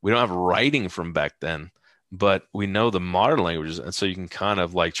we don't have writing from back then, but we know the modern languages. And so you can kind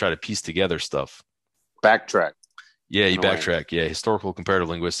of like try to piece together stuff. Backtrack. Yeah, you backtrack. Yeah, historical comparative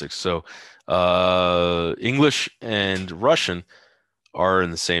linguistics. So English and Russian are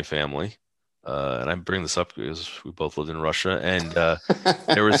in the same family. And I bring this up because we both lived in Russia, and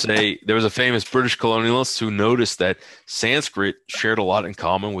there was a famous British colonialist who noticed that Sanskrit shared a lot in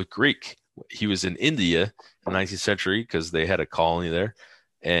common with Greek. He was in India in the 19th century because they had a colony there,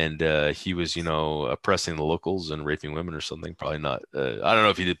 and he was, oppressing the locals and raping women or something. Probably not. I don't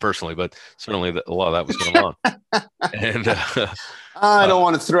know if he did personally, but certainly a lot of that was going on. And I don't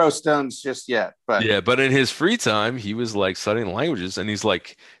want to throw stones just yet, but yeah, but in his free time, he was like studying languages, and he's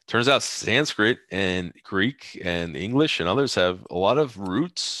like, turns out Sanskrit and Greek and English and others have a lot of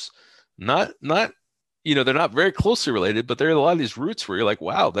roots. Not, they're not very closely related, but there are a lot of these roots where you're like,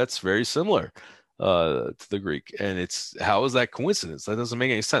 wow, that's very similar to the Greek. And how is that coincidence? That doesn't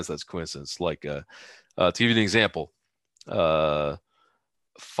make any sense. That's coincidence. Like, to give you an example,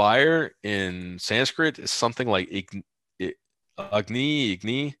 fire in Sanskrit is something like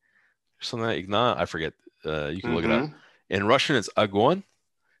Agni, something like Igna. I forget. You can look it up. In Russian, it's Agон,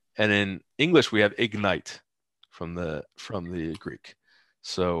 and in English, we have ignite from the Greek.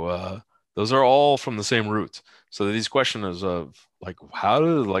 So those are all from the same root. So these questions of like, how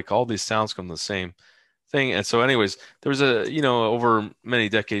do like all these sounds come from the same thing? And so, anyways, there was over many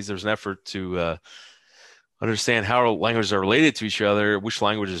decades, there was an effort to understand how languages are related to each other, which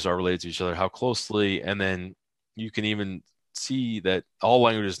languages are related to each other, how closely, and then you can even see that all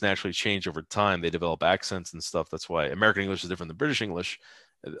languages naturally change over time. They develop accents and stuff. That's why American English is different than British English,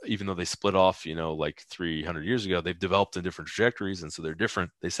 even though they split off, like 300 years ago. They've developed in different trajectories, and so they're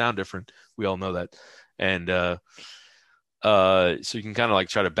different. They sound different. We all know that, and so you can kind of like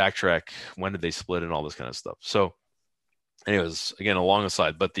try to backtrack when did they split and all this kind of stuff. So, anyways, again, along the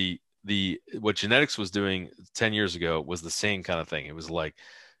side, but the what genetics was doing 10 years ago was the same kind of thing. It was like,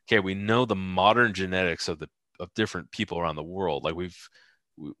 okay, we know the modern genetics of different people around the world. Like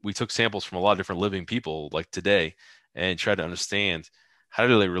we took samples from a lot of different living people like today and tried to understand how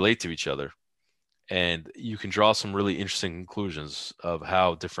do they relate to each other. And you can draw some really interesting conclusions of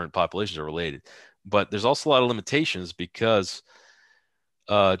how different populations are related. But there's also a lot of limitations because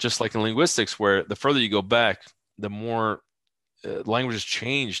just like in linguistics, where the further you go back, the more languages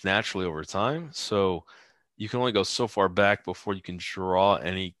change naturally over time. So you can only go so far back before you can draw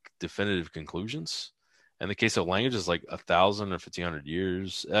any definitive conclusions. In the case of languages, like 1,000 or 1,500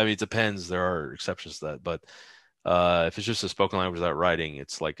 years. I mean, it depends. There are exceptions to that, but if it's just a spoken language without writing,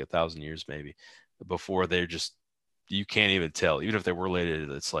 it's like 1,000 years maybe before they're just you can't even tell. Even if they were related,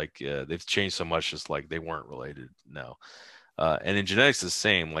 it's like they've changed so much. It's like they weren't related now. And in genetics, it's the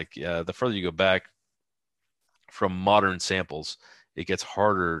same. Like the further you go back from modern samples, it gets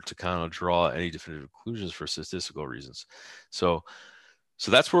harder to kind of draw any definitive conclusions for statistical reasons. So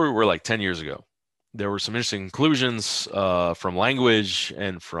that's where we were like 10 years ago. There were some interesting conclusions from language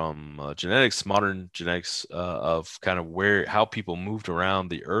and from genetics, modern genetics, of kind of how people moved around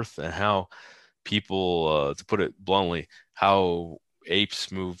the earth and how people, to put it bluntly, how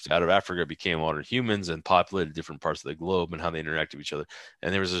apes moved out of Africa, became modern humans, and populated different parts of the globe and how they interact with each other.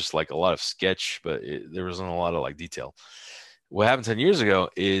 And there was just like a lot of sketch, but there wasn't a lot of like detail. What happened 10 years ago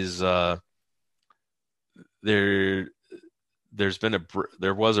is there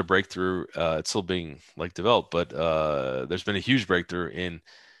there was a breakthrough. It's still being like developed, but there's been a huge breakthrough in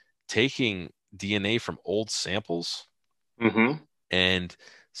taking DNA from old samples and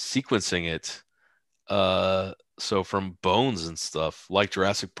sequencing it. So from bones and stuff, like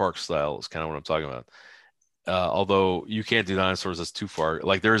Jurassic Park style, is kind of what I'm talking about. Although you can't do dinosaurs, that's too far.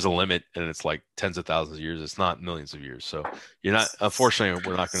 Like there is a limit, and it's like tens of thousands of years. It's not millions of years. So you're not. Unfortunately,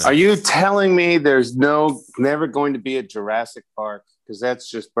 we're not going to. Are you telling me there's never going to be a Jurassic Park? Because that's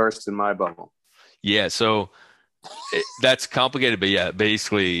just burst in my bubble. Yeah. So that's complicated, but yeah,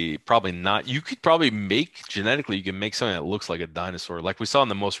 basically probably not. You could probably genetically, you can make something that looks like a dinosaur, like we saw in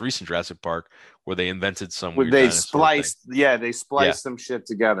the most recent Jurassic Park, where they invented some weird dinosaur thing. They spliced some shit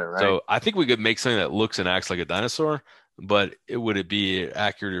together, right? So I think we could make something that looks and acts like a dinosaur, but would it be an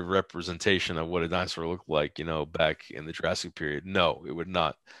accurate representation of what a dinosaur looked like, back in the Jurassic period? No, it would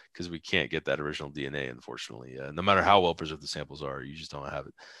not, because we can't get that original DNA, unfortunately. No matter how well preserved the samples are, you just don't have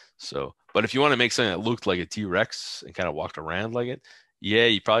it. So, but if you want to make something that looked like a T-Rex and kind of walked around like it, yeah,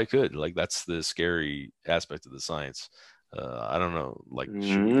 you probably could. Like that's the scary aspect of the science. I don't know, like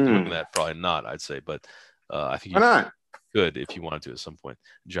should we be doing that? Probably not, I'd say, but I think you could if you wanted to at some point.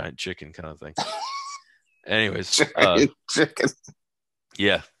 Giant chicken kind of thing. Anyways, chicken.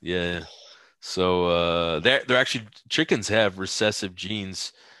 Yeah. So they're actually, chickens have recessive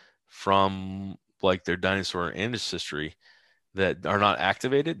genes from like their dinosaur ancestry that are not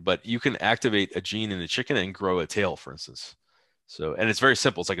activated, but you can activate a gene in the chicken and grow a tail, for instance. So, and it's very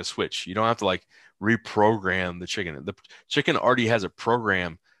simple. It's like a switch. You don't have to like reprogram the chicken. The chicken already has a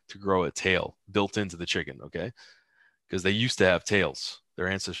program to grow a tail built into the chicken, okay? Because they used to have tails. Their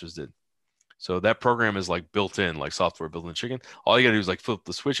ancestors did. So that program is like built in, like software built in the chicken. All you gotta do is like flip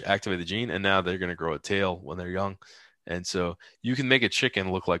the switch, activate the gene, and now they're gonna grow a tail when they're young. And so you can make a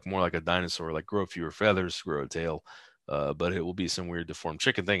chicken look like more like a dinosaur, like grow fewer feathers, grow a tail, but it will be some weird deformed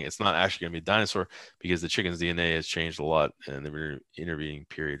chicken thing. It's not actually going to be a dinosaur because the chicken's DNA has changed a lot in the intervening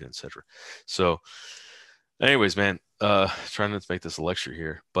period, etc. So, anyways, man, trying not to make this a lecture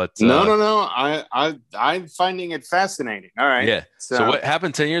here, but no, I'm finding it fascinating. All right, yeah. So what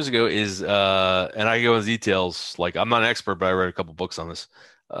happened 10 years ago is, and I go into details. Like I'm not an expert, but I read a couple books on this.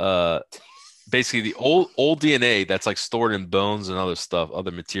 Basically, the old DNA that's like stored in bones and other stuff,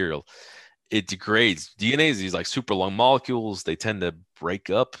 other material, it degrades. DNA is these like super long molecules. They tend to break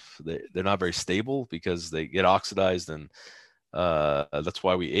up. They're not very stable because they get oxidized, and that's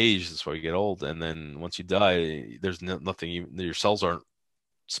why we age. That's why we get old. And then once you die, there's nothing. Your cells aren't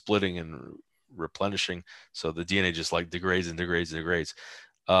splitting and replenishing, so the DNA just like degrades and degrades and degrades.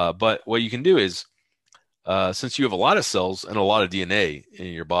 But what you can do is, since you have a lot of cells and a lot of DNA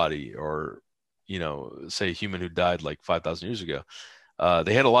in your body, or say a human who died like 5,000 years ago,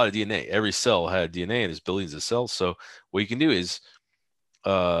 they had a lot of DNA. Every cell had DNA, and there's billions of cells. So what you can do is,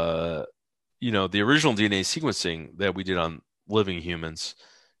 the original DNA sequencing that we did on living humans,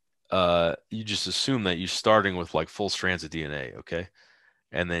 you just assume that you're starting with like full strands of DNA, okay?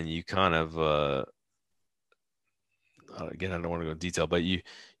 And then you kind of, again, I don't want to go into detail, but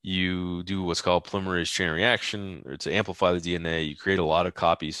you do what's called polymerase chain reaction, or to amplify the DNA. You create a lot of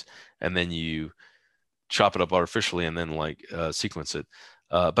copies, and then you chop it up artificially, and then like sequence it.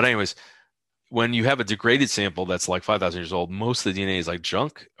 But anyways, when you have a degraded sample that's like 5,000 years old, most of the DNA is like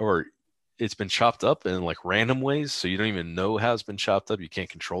junk, or it's been chopped up in like random ways, so you don't even know how it's been chopped up. You can't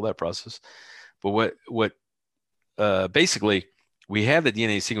control that process. But what basically, we have the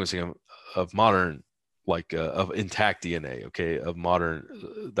DNA sequencing of modern, like of intact DNA, okay, of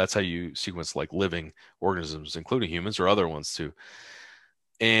modern. That's how you sequence like living organisms, including humans or other ones too.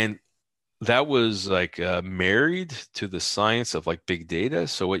 And that was like married to the science of like big data.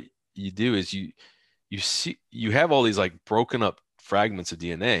 So what you do is you have all these like broken up fragments of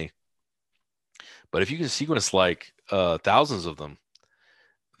DNA, but if you can sequence like thousands of them,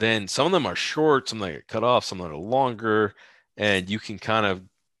 then some of them are short, some of them get cut off, some of them are longer, and you can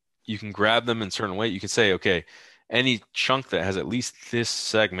grab them in a certain way. You can say, okay, any chunk that has at least this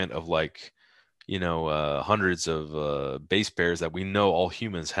segment of like, hundreds of base pairs that we know all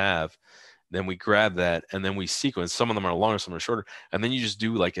humans have, then we grab that and then we sequence. Some of them are longer, some are shorter, and then you just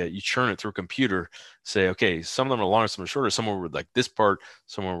do like you churn it through a computer. Say, okay, some of them are longer, some are shorter. Some were like this part,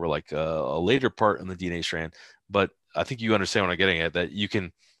 some were like a later part in the DNA strand. But I think you understand what I'm getting at. That you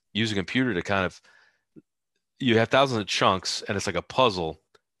can use a computer to kind of, you have thousands of chunks, and it's like a puzzle.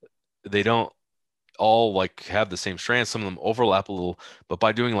 They don't all like have the same strands. Some of them overlap a little, but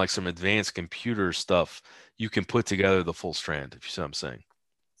by doing like some advanced computer stuff, you can put together the full strand. If you see what I'm saying.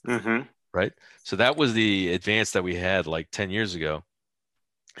 Mm-hmm. Right. So that was the advance that we had like 10 years ago.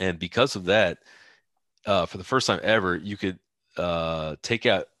 And because of that, for the first time ever, you could take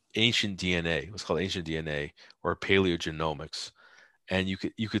out ancient DNA, what's called ancient DNA or paleogenomics. And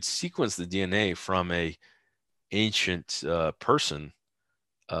you could sequence the DNA from a ancient person.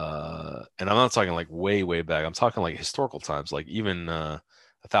 And I'm not talking like way, way back. I'm talking like historical times, like even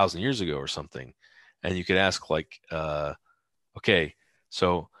 1,000 years ago or something. And you could ask like, okay,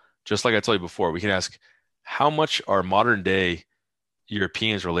 so just like I told you before, we can ask how much are modern day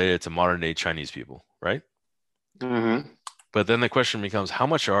Europeans related to modern day Chinese people, right? Mm-hmm. But then the question becomes, how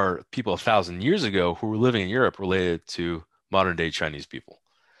much are people 1,000 years ago who were living in Europe related to modern day Chinese people?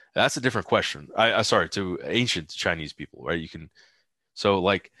 That's a different question. I sorry, to ancient Chinese people, right? So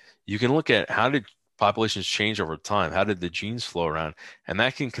like you can look at how did populations change over time? How did the genes flow around? And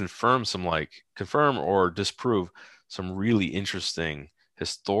that can confirm or disprove some really interesting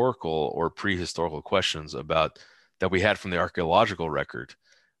historical or prehistorical questions about that we had from the archaeological record,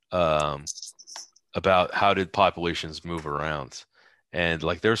 about how did populations move around. And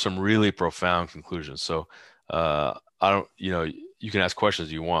like there's some really profound conclusions. So I don't, you can ask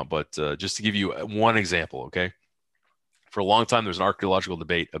questions you want, but just to give you one example, okay? For a long time, there's an archaeological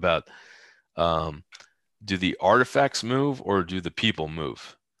debate about do the artifacts move or do the people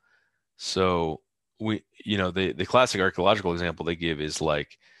move? So the classic archaeological example they give is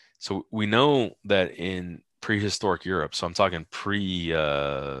like, so we know that in prehistoric Europe, so I'm talking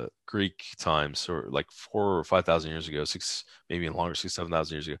pre-Greek times, or like 4,000 or 5,000 years ago, maybe longer, 6,000,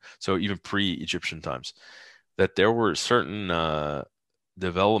 7,000 years ago. So even pre-Egyptian times, that there were certain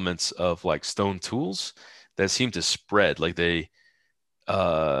developments of like stone tools that seemed to spread. Like they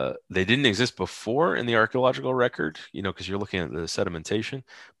didn't exist before in the archaeological record, because you're looking at the sedimentation.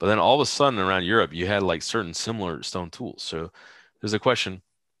 But then all of a sudden around Europe, you had like certain similar stone tools. So there's a question: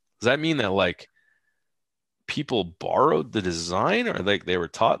 does that mean that like people borrowed the design, or like they were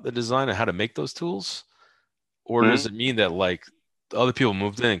taught the design of how to make those tools, or does it mean that like other people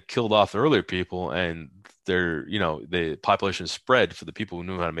moved in and killed off the earlier people, and the population spread for the people who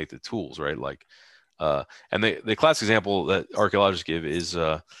knew how to make the tools, right? Like, and the classic example that archaeologists give is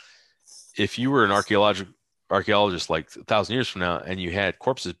if you were an archaeologist like 1,000 years from now and you had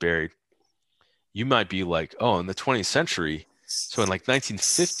corpses buried, you might be like, oh, in the 20th century, so in like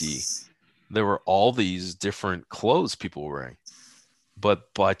 1950, there were all these different clothes people were wearing.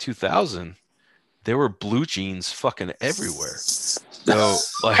 But by 2000, there were blue jeans fucking everywhere. So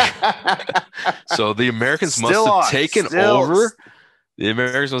like, so the Americans must have taken over. The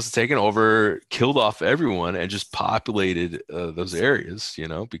Americans must have taken over, killed off everyone, and just populated those areas,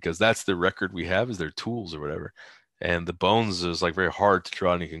 because that's the record we have, is their tools or whatever. and the bones is like very hard to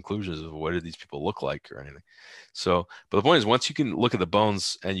draw any conclusions of what did these people look like or anything. So, but the point is, once you can look at the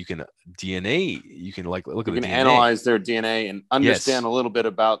bones and you can DNA, you can like look at the DNA, analyze their DNA and understand yes, a little bit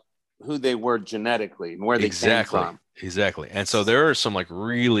about who they were genetically and where they came from. Exactly. And so there are some like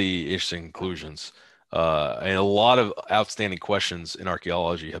really interesting conclusions. And a lot of outstanding questions in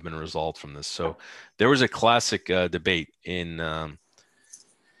archaeology have been resolved from this. So there was a classic debate in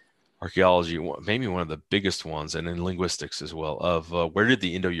archaeology, maybe one of the biggest ones, and in linguistics as well, of where did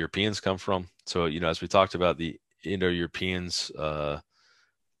the Indo-Europeans come from? So, as we talked about, the Indo-Europeans,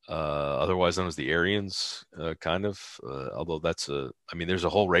 otherwise known as the Aryans, kind of, although there's a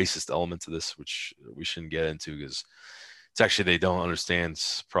whole racist element to this, which we shouldn't get into because it's actually, they don't understand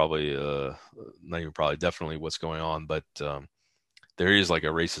probably, not even probably, definitely what's going on, but there is like a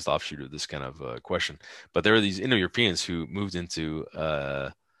racist offshoot of this kind of question. But there are these Indo-Europeans who moved into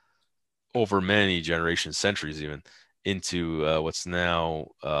over many generations, centuries even, into what's now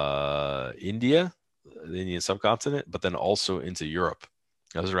India, the Indian subcontinent, but then also into Europe.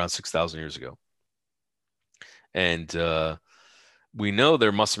 That was around 6,000 years ago. And we know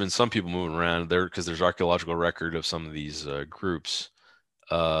there must have been some people moving around there because there's archaeological record of some of these groups.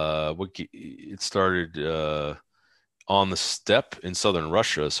 It started on the steppe in southern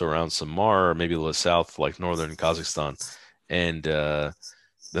Russia, so around Samar, maybe a little south, like northern Kazakhstan. And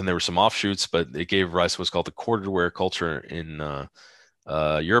then there were some offshoots, but it gave rise to what's called the corded-ware culture in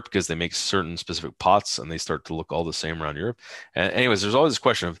Europe because they make certain specific pots and they start to look all the same around Europe. And anyways, there's always this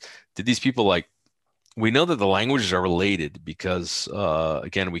question of, did these people like, we know that the languages are related because,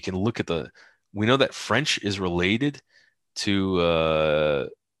 again, we know that French is related to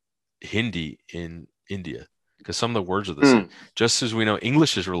Hindi in India because some of the words are the same. Just as we know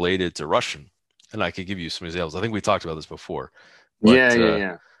English is related to Russian. And I could give you some examples. I think we talked about this before. But,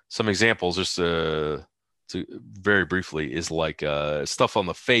 yeah. Some examples, just to very briefly, is like stuff on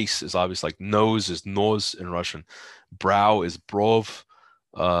the face is obvious, like nose is nose in Russian, brow is brov.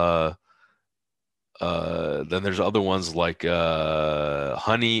 Then there's other ones like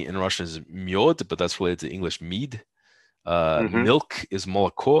honey in Russian is myod, but that's related to English mead. Milk is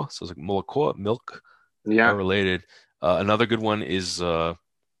moloko, so it's like moloko, milk, are related. Another good one is the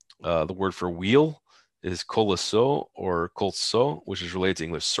word for wheel is koloso or kolso, which is related to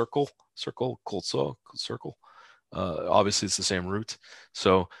English circle, kolso, circle. Obviously, it's the same root.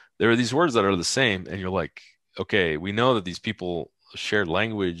 So there are these words that are the same, and you're like, okay, we know that these people shared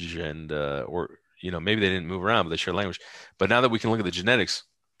language, and or maybe they didn't move around, but they shared language. But now that we can look at the genetics,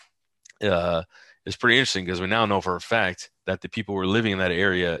 it's pretty interesting because we now know for a fact that the people who were living in that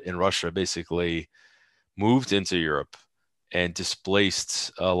area in Russia basically moved into Europe and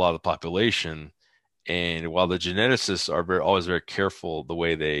displaced a lot of the population. And while the geneticists are always very careful the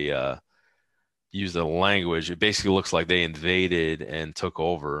way they use the language, it basically looks like they invaded and took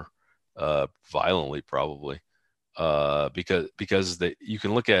over violently, probably, because you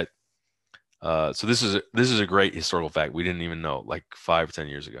can look at. So this is a great historical fact we didn't even know like 5 or 10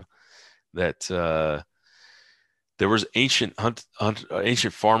 years ago that there was ancient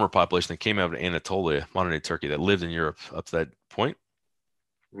farmer population that came out of Anatolia, modern day Turkey, that lived in Europe up to that point.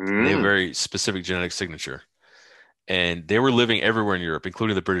 They have a very specific genetic signature. And they were living everywhere in Europe,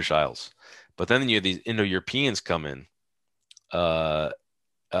 including the British Isles. But then you have these Indo-Europeans come in that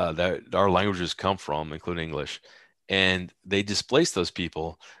our languages come from, including English. And they displaced those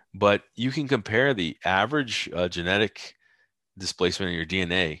people. But you can compare the average genetic displacement in your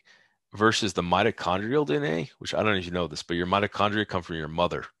DNA versus the mitochondrial DNA, which I don't know if you know this, but your mitochondria come from your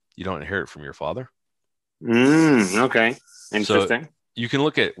mother. You don't inherit from your father. Okay. Interesting. So you can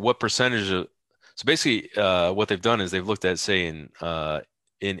look at what percentage of. So basically, what they've done is they've looked at, say, in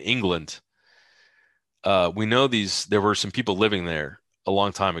England, we know there were some people living there a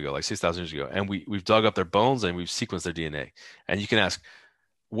long time ago, like 6,000 years ago, and we've dug up their bones and we've sequenced their DNA. And you can ask,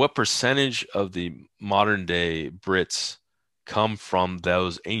 what percentage of the modern day Brits come from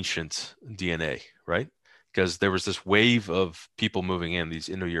those ancient DNA, right? Because there was this wave of people moving in, these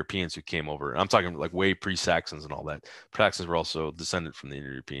Indo-Europeans who came over. I'm talking like way pre-Saxons and all that. Saxons were also descended from the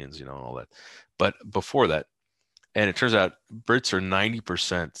Indo-Europeans, and all that. But before that, and it turns out Brits are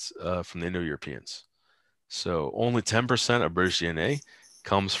 90% from the Indo-Europeans. So only 10% of British DNA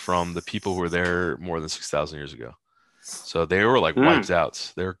comes from the people who were there more than 6,000 years ago. So they were like wiped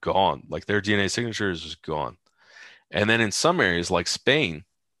out. They're gone. Like their DNA signature is just gone. And then in some areas like Spain,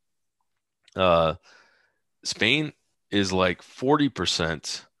 Spain is like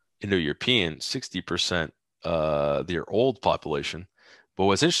 40% Indo-European, 60% their old population. But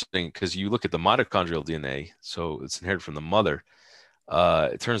what's interesting, because you look at the mitochondrial DNA, so it's inherited from the mother,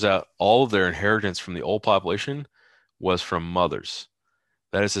 it turns out all of their inheritance from the old population was from mothers.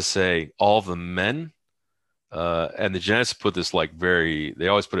 That is to say, all of the men, and the genetics put this like they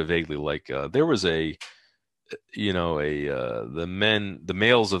always put it vaguely, like there was the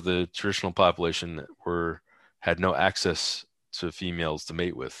males of the traditional population had no access to females to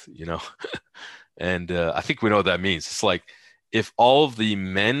mate with, and I think we know what that means. It's like if all of the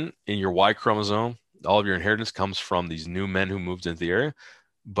men in your Y chromosome, all of your inheritance comes from these new men who moved into the area,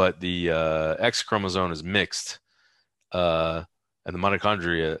 but the X chromosome is mixed, uh, and the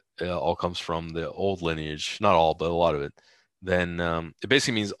mitochondria all comes from the old lineage, not all, but a lot of it. Then it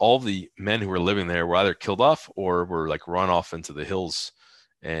basically means all the men who were living there were either killed off or were like run off into the hills,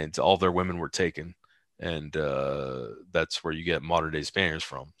 and all their women were taken, and that's where you get modern day Spaniards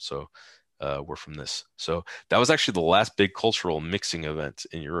from. So we're from this. So that was actually the last big cultural mixing event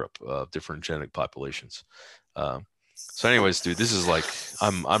in Europe of different genetic populations. So, anyways, dude, this is like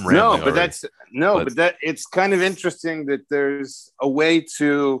I'm rambling already. But that it's kind of interesting that there's a way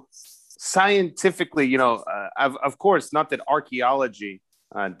to scientifically, of course, not that archaeology.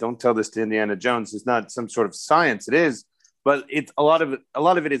 Don't tell this to Indiana Jones. Is not some sort of science. It is, but it's a lot of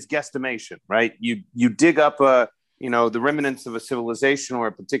it is guesstimation, right? You dig up the remnants of a civilization or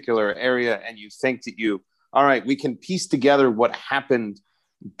a particular area, and you think that all right, we can piece together what happened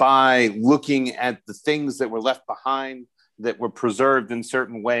by looking at the things that were left behind, that were preserved in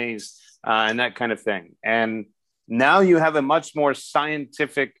certain ways, and that kind of thing. And now you have a much more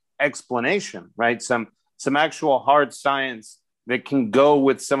scientific explanation, right? Some actual hard science that can go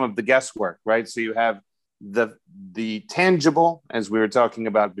with some of the guesswork, right? So you have the tangible, as we were talking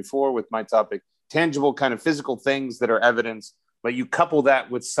about before with my topic, tangible kind of physical things that are evidence, but you couple that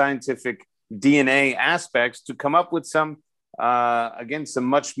with scientific DNA aspects to come up with some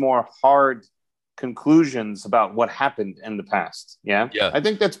much more hard conclusions about what happened in the past. Yeah. I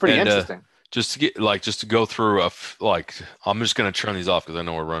think that's pretty interesting. Just to go through I'm just going to turn these off because I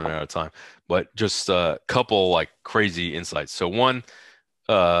know we're running out of time, but just a couple like crazy insights. So one,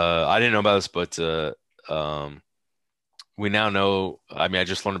 I didn't know about this, but we now know, I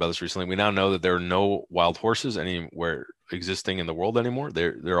just learned about this recently. We now know that there are no wild horses anywhere existing in the world anymore.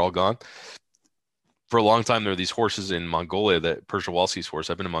 They're all gone. For a long time, there were these horses in Mongolia, that Przewalski's horse.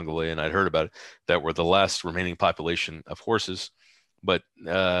 I've been in Mongolia and I'd heard about it, that were the last remaining population of horses. But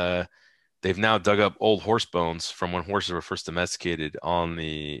they've now dug up old horse bones from when horses were first domesticated on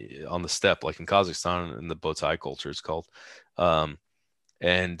the steppe, like in Kazakhstan, in the Botai culture, it's called. And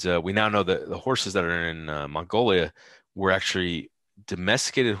we now know that the horses that are in Mongolia were actually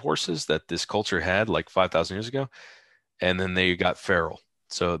domesticated horses that this culture had like 5,000 years ago, and then they got feral.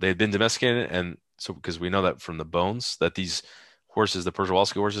 So they'd been domesticated, and so because we know that from the bones that these horses, the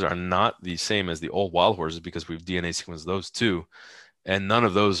Przewalski horses, are not the same as the old wild horses because we've DNA sequenced those too, and none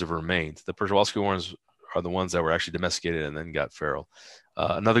of those have remained. The Przewalski ones are the ones that were actually domesticated and then got feral.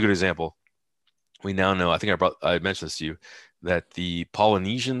 Another good example, we now know, I think I mentioned this to you, that the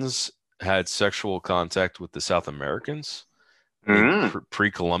Polynesians had sexual contact with the South Americans in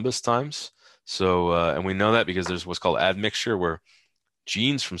pre-Columbus times. So, and we know that because there's what's called admixture, where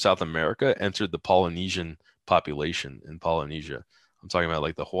genes from South America entered the Polynesian population in Polynesia. I'm talking about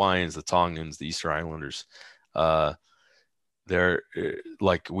like the Hawaiians, the Tongans, the Easter Islanders. They're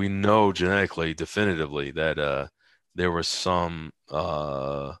like, we know genetically, definitively, that there was some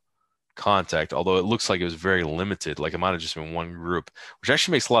contact, although it looks like it was very limited. Like it might have just been one group, which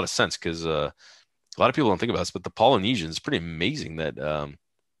actually makes a lot of sense because a lot of people don't think about this, but the Polynesians, it's pretty amazing that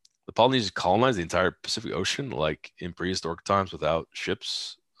the Polynesians colonized the entire Pacific Ocean, like in prehistoric times, without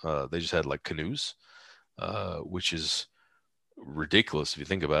ships. They just had like canoes, which is ridiculous if you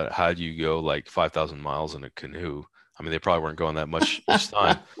think about it. How do you go like 5,000 miles in a canoe? They probably weren't going that much each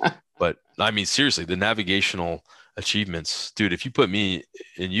time, but seriously, the navigational achievements, dude. If you put me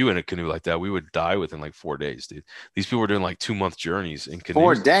and you in a canoe like that, we would die within like 4 days, dude. These people were doing like 2-month journeys in canoes.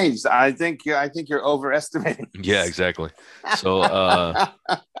 4 days? I think you're overestimating. Yeah, exactly. So,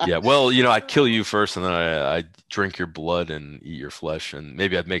 yeah. Well, I'd kill you first, and then I'd drink your blood and eat your flesh, and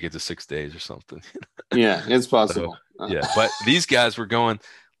maybe I'd make it to 6 days or something. Yeah, it's possible. So, yeah, but these guys were going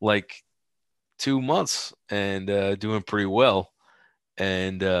like 2 months and doing pretty well,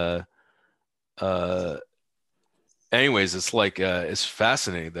 and anyways, it's like it's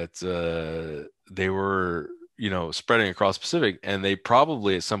fascinating that they were spreading across the Pacific, and they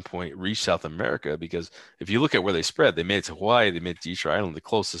probably at some point reached South America, because if you look at where they spread, they made it to Hawaii, they made it to Easter Island, the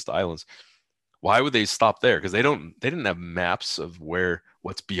closest islands. Why would they stop there? Because they didn't have maps of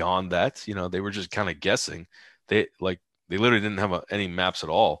what's beyond that. They were just kind of guessing. They literally didn't have any maps at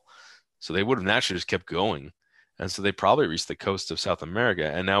all, so they would have naturally just kept going, and so they probably reached the coast of South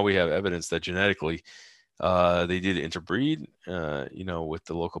America. And now we have evidence that genetically They did interbreed, with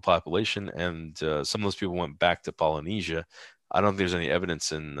the local population, and some of those people went back to Polynesia. I don't think there's any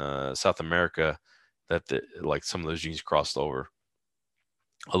evidence in South America that like some of those genes crossed over.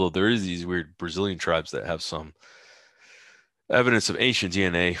 Although there is these weird Brazilian tribes that have some evidence of ancient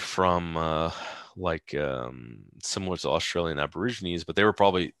DNA from similar to Australian Aborigines, but they were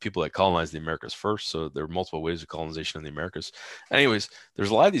probably people that colonized the Americas first. So there were multiple ways of colonization in the Americas. Anyways, there's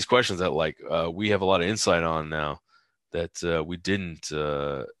a lot of these questions that we have a lot of insight on now that we didn't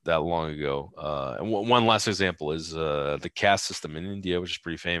that long ago. And one last example is the caste system in India, which is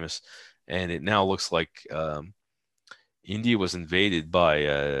pretty famous, and it now looks like India was invaded by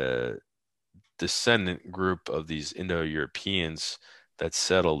a descendant group of these Indo-Europeans that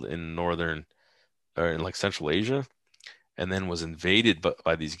settled in northern or in like Central Asia, and then was invaded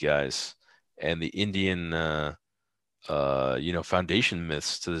by these guys. And the Indian, foundation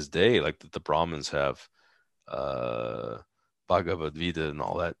myths to this day, like that the Brahmins have, Bhagavad Gita and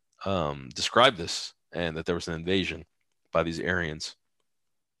all that, describe this, and that there was an invasion by these Aryans.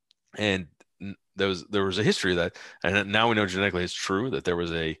 And there was a history of that, and now we know genetically it's true that there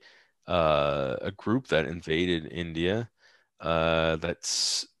was a group that invaded India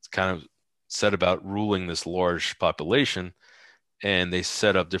that's kind of set about ruling this large population, and they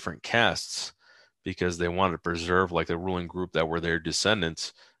set up different castes because they wanted to preserve like the ruling group that were their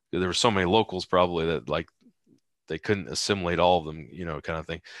descendants. There were so many locals probably that like they couldn't assimilate all of them, kind of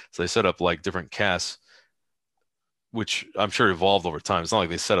thing. So they set up like different castes, which I'm sure evolved over time. It's not like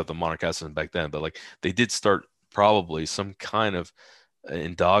they set up the modern caste system back then, but like they did start probably some kind of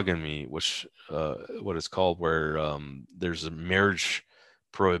endogamy, which what it's called, where there's a marriage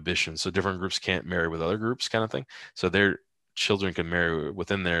prohibition, so different groups can't marry with other groups, kind of thing. So their children can marry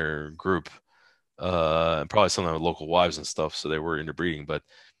within their group, and probably some of them local wives and stuff. So they were interbreeding, but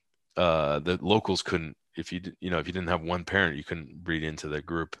the locals couldn't. If you didn't have one parent, you couldn't breed into the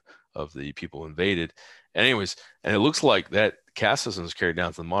group of the people invaded. Anyways, and it looks like that caste system is carried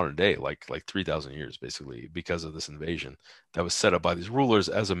down to the modern day, like 3,000 years basically, because of this invasion that was set up by these rulers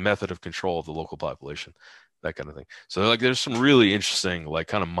as a method of control of the local population, that kind of thing. So like there's some really interesting, like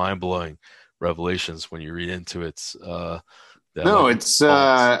kind of mind-blowing revelations when you read into it.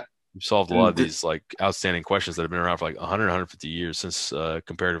 We've solved a lot of these like outstanding questions that have been around for like 100, 150 years since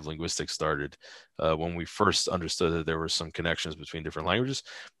comparative linguistics started. When we first understood that there were some connections between different languages.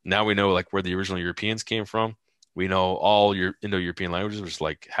 Now we know like where the original Europeans came from. We know all your Indo-European languages, which is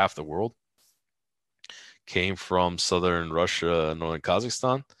like half the world, came from southern Russia and northern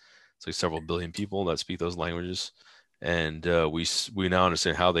Kazakhstan. It's like several billion people that speak those languages. And we now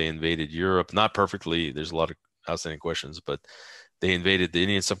understand how they invaded Europe. Not perfectly. There's a lot of outstanding questions, but they invaded the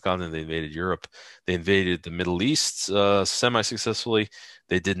Indian subcontinent. They invaded Europe. They invaded the Middle East semi-successfully.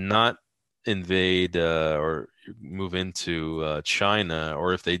 They did not invade or move into China,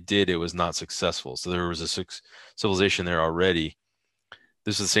 or if they did, it was not successful. So there was a civilization there already.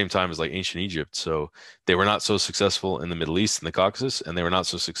 This is the same time as like ancient Egypt. So they were not so successful in the Middle East and the Caucasus, and they were not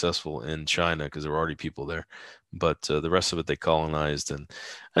so successful in China because there were already people there. But the rest of it they colonized. And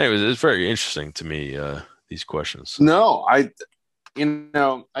anyways, it's very interesting to me, these questions. No, I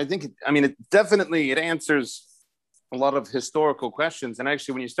think, it definitely, it answers a lot of historical questions. And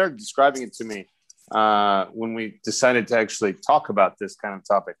actually, when you started describing it to me, when we decided to actually talk about this kind of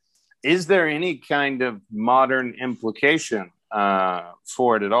topic, is there any kind of modern implication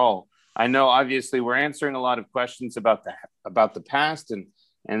for it at all? I know obviously we're answering a lot of questions about the past, and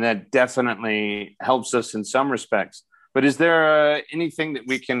that definitely helps us in some respects. But is there anything that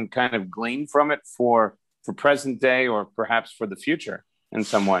we can kind of glean from it for present day, or perhaps for the future in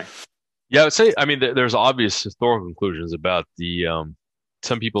some way? Yeah, I would say, there's obvious historical conclusions about the,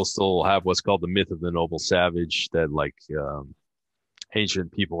 some people still have what's called the myth of the noble savage, that like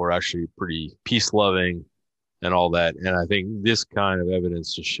ancient people were actually pretty peace loving and all that. And I think this kind of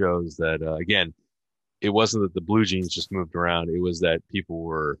evidence just shows that, again, it wasn't that the blue genes just moved around. It was that people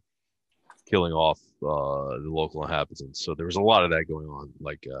were killing off the local inhabitants. So there was a lot of that going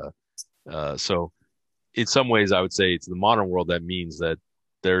on. So in some ways, I would say to the modern world, that means that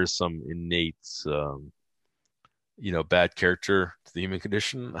there's some innate, bad character to the human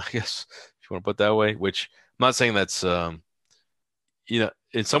condition, I guess, if you want to put it that way, which I'm not saying that's, in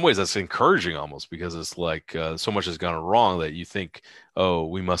some ways that's encouraging almost, because it's like so much has gone wrong that you think, oh,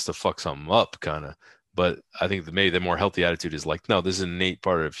 we must have fucked something up, kind of. But I think maybe the more healthy attitude is like, no, this is an innate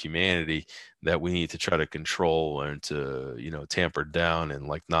part of humanity that we need to try to control and to, tamper down and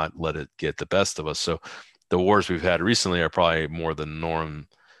like not let it get the best of us. So the wars we've had recently are probably more the norm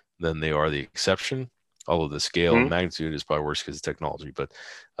than they are the exception. Although the scale and magnitude is probably worse because of technology. But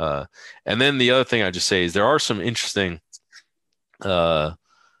and then the other thing I just say is there are some interesting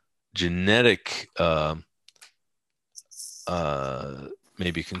genetic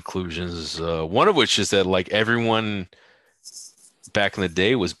maybe conclusions. One of which is that like everyone back in the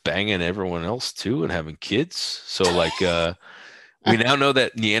day was banging everyone else too and having kids. So like we now know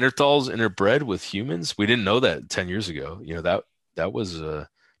that Neanderthals interbred with humans. We didn't know that 10 years ago. That was a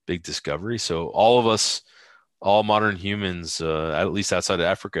big discovery. So all of us, all modern humans, at least outside of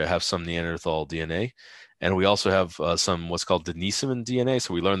Africa, have some Neanderthal DNA. And we also have some what's called Denisovan DNA.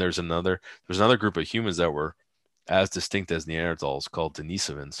 So we learned there's another group of humans that were as distinct as Neanderthals called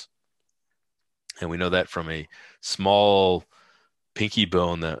Denisovans. And we know that from a small pinky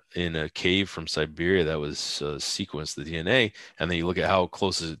bone that in a cave from Siberia that was sequenced the DNA, and then you look at how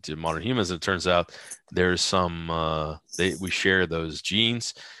close is it to modern humans, and it turns out there's some we share those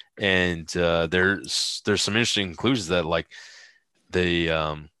genes, and there's some interesting conclusions that like the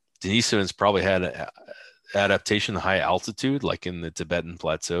Denisovans probably had adaptation to high altitude, like in the Tibetan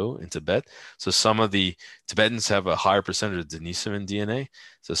plateau in Tibet. So some of the Tibetans have a higher percentage of Denisovan DNA.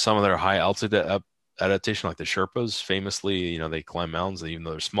 So some of their high altitude adaptation, like the Sherpas, famously, they climb mountains, and even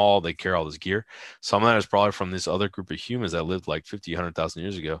though they're small, they carry all this gear. Some of that is probably from this other group of humans that lived like 50, 100,000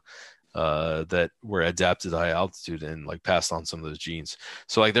 years ago, that were adapted to high altitude and like passed on some of those genes.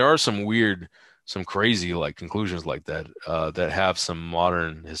 So like there are some crazy like conclusions like that that have some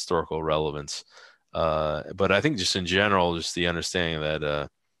modern historical relevance. But I think just in general, just the understanding that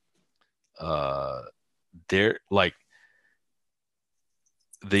there like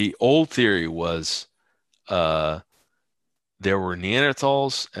the old theory was there were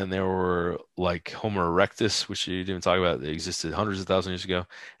Neanderthals and there were like Homo erectus, which you didn't talk about. They existed hundreds of thousands of years ago.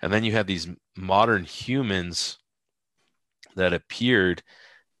 And then you had these modern humans that appeared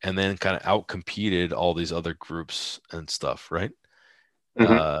and then kind of outcompeted all these other groups and stuff, right?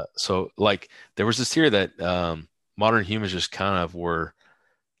 So like there was this theory that modern humans just kind of were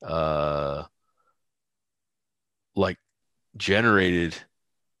like generated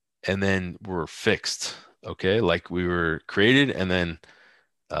and then were fixed. Okay, like we were created and then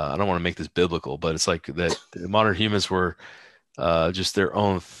I don't want to make this biblical, but it's like that modern humans were just their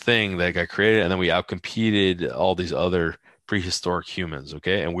own thing that got created, and then we outcompeted all these other prehistoric humans.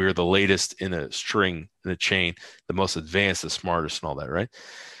 Okay, and we were the latest in a string in a chain, the most advanced, the smartest, and all that. Right?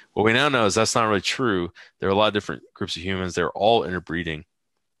 What we now know is that's not really true. There are a lot of different groups of humans. They're all interbreeding.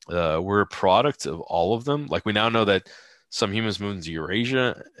 We're a product of all of them. Like we now know that some humans moved into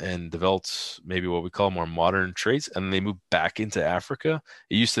Eurasia and developed maybe what we call more modern traits, and they moved back into Africa.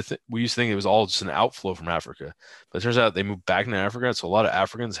 We used to think it was all just an outflow from Africa, but it turns out they moved back into Africa. So a lot of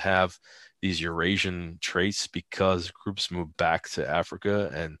Africans have these Eurasian traits because groups moved back to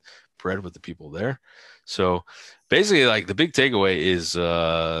Africa and bred with the people there. So basically, like the big takeaway is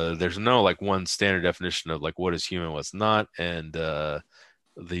there's no like one standard definition of like what is human, what's not, and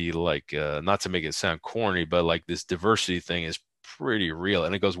the like not to make it sound corny, but like this diversity thing is pretty real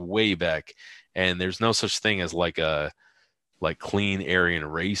and it goes way back, and there's no such thing as like a like clean Aryan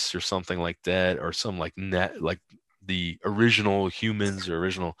race or something like that, or some like net like the original humans or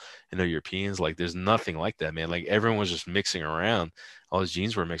original Europeans. Like there's nothing like that, man. Like everyone was just mixing around, all those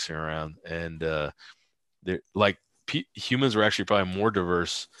genes were mixing around, and they're like humans were actually probably more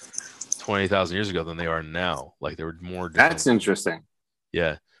diverse 20,000 years ago than they are now. Like there were more different. That's interesting.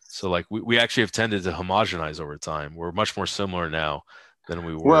 Yeah. So like we actually have tended to homogenize over time. We're much more similar now than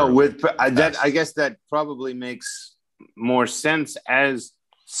we were. Well, with that, I guess that probably makes more sense as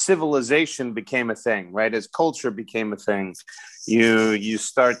civilization became a thing, right? As culture became a thing, you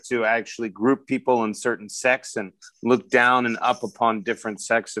start to actually group people in certain sects and look down and up upon different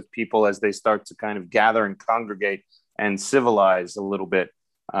sects of people as they start to kind of gather and congregate and civilize a little bit.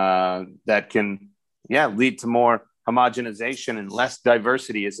 That can, lead to more homogenization and less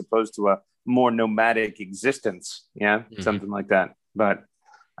diversity as opposed to a more nomadic existence. Something like that. But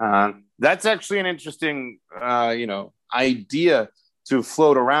that's actually an interesting, idea to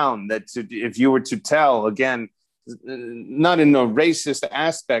float around. If you were to tell, again, not in a racist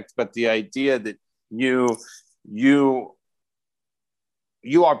aspect, but the idea that you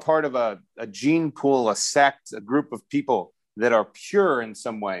are part of a gene pool, a sect, a group of people that are pure in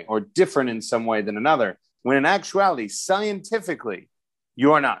some way or different in some way than another, when in actuality, scientifically,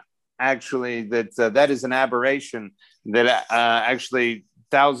 you are not. Actually, that is an aberration that actually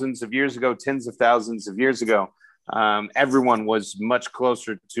thousands of years ago, tens of thousands of years ago, everyone was much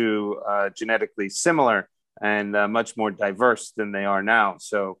closer to genetically similar and much more diverse than they are now.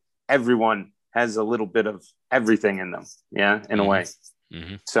 So everyone has a little bit of everything in them, in a way.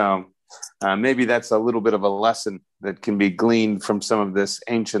 Mm-hmm. So maybe that's a little bit of a lesson that can be gleaned from some of this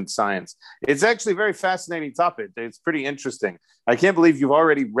ancient science. It's actually a very fascinating topic. It's pretty interesting. I can't believe you've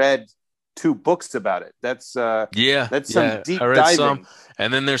already read 2 books about it. That's some deep I read diving. some,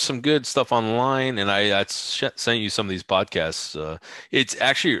 and then there's some good stuff online. And I sent you some of these podcasts. It's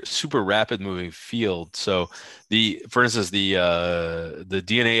actually a super rapid moving field. So for instance, the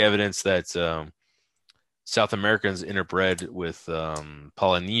DNA evidence that South Americans interbred with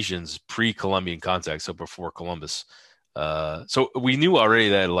Polynesians pre-Columbian contact, so before Columbus. So we knew already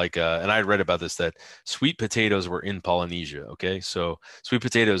that, and I read about this, that sweet potatoes were in Polynesia. Okay, so sweet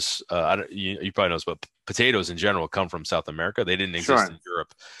potatoes, you probably know this, but potatoes in general come from South America. They didn't exist in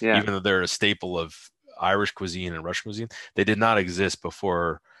Europe, even though they're a staple of Irish cuisine and Russian cuisine. They did not exist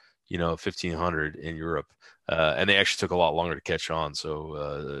before, 1500 in Europe. And they actually took a lot longer to catch on.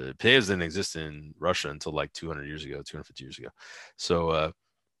 So potatoes didn't exist in Russia until like 200 years ago, 250 years ago. So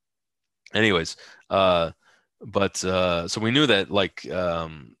anyways, so we knew that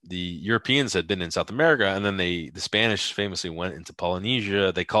the Europeans had been in South America, and then the Spanish famously went into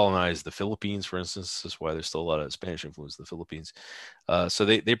Polynesia. They colonized the Philippines, for instance. That's why there's still a lot of Spanish influence in the Philippines. So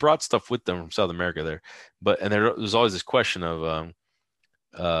they brought stuff with them from South America there. And there was always this question of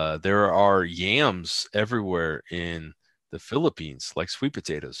there are yams everywhere in the Philippines, like sweet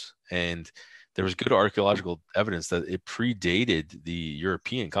potatoes. And there was good archaeological evidence that it predated the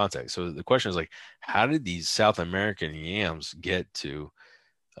European contact. So the question is, how did these South American yams get to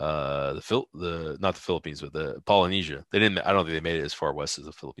not the Philippines, but the Polynesia? They didn't. I don't think they made it as far west as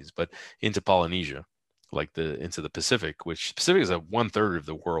the Philippines, but into Polynesia, into the Pacific, which Pacific is 1/3 of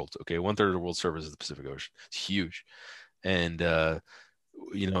the world. Okay, 1/3 of the world's surface is the Pacific Ocean. It's huge, and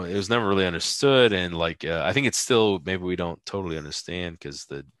it was never really understood. And I think it's still, maybe we don't totally understand because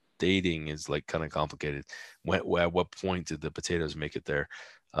the dating is kind of complicated. At what point did the potatoes make it there?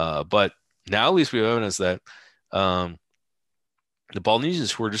 But now at least we have evidence that the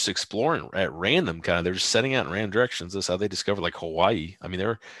Polynesians who were just exploring at random, they're just setting out in random directions. That's how they discovered Hawaii. I mean,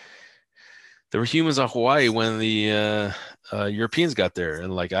 there were humans on Hawaii when the Europeans got there.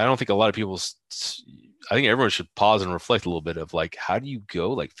 And I don't think a lot of people, I think everyone should pause and reflect a little bit of how do you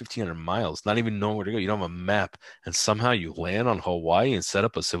go 1,500 miles, not even knowing where to go? You don't have a map, and somehow you land on Hawaii and set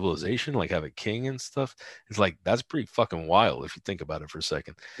up a civilization, have a king and stuff. It's that's pretty fucking wild if you think about it for a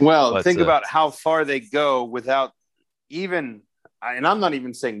second. Well, think about how far they go without even, and I'm not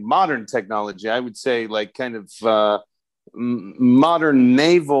even saying modern technology. I would say modern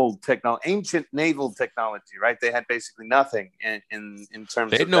naval technology, ancient naval technology, right? They had basically nothing in terms of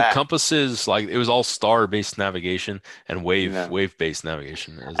they had no compasses. It was all star-based navigation and wave-based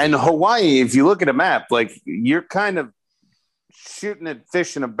navigation. And Hawaii, if you look at a map, you're kind of shooting at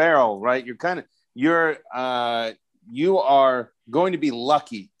fish in a barrel, right? You are going to be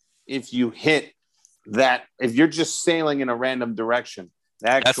lucky if you hit that, if you're just sailing in a random direction.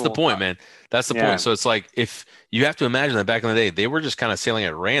 That's the point, man. That's the point. So it's if you have to imagine that back in the day, they were just kind of sailing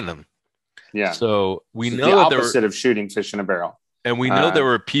at random. Yeah. So we know the opposite of shooting fish in a barrel. And we know there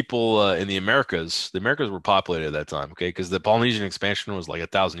were people in the Americas. The Americas were populated at that time, okay? Because the Polynesian expansion was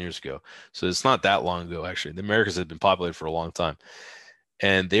 1,000 years ago. So it's not that long ago, actually. The Americas had been populated for a long time.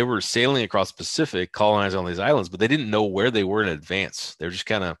 And they were sailing across the Pacific, colonizing all these islands, but they didn't know where they were in advance. They were just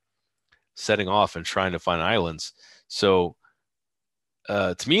kind of setting off and trying to find islands. So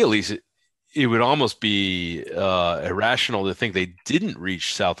to me, at least, it would almost be irrational to think they didn't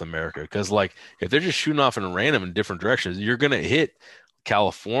reach South America, because if they're just shooting off in random in different directions, you're going to hit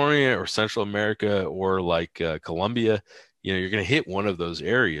California or Central America or Colombia. You're going to hit one of those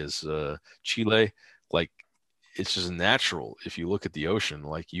areas, Chile. It's just natural. If you look at the ocean,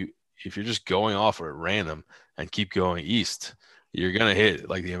 if you're just going off at random and keep going east, you're going to hit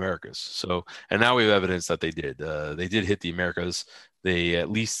the Americas. So, and now we have evidence that they did. They did hit the Americas. They at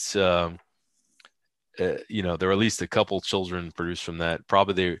least, there were at least a couple children produced from that.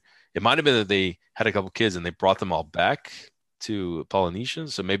 Probably it might have been that they had a couple kids and they brought them all back to Polynesia.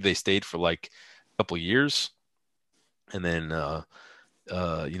 So maybe they stayed for a couple years and then,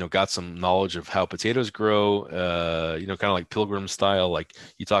 got some knowledge of how potatoes grow, kind of Pilgrim style.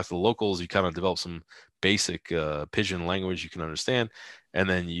 You talk to the locals, you kind of develop some basic pigeon language you can understand. And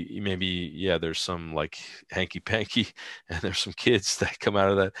then you maybe, there's some hanky panky, and there's some kids that come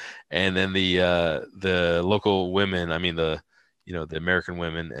out of that. And then the local women, I mean the American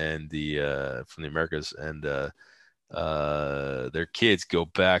women and from the Americas, and their kids go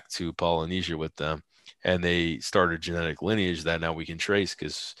back to Polynesia with them, and they start a genetic lineage that now we can trace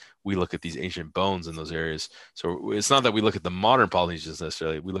because we look at these ancient bones in those areas. So it's not that we look at the modern Polynesians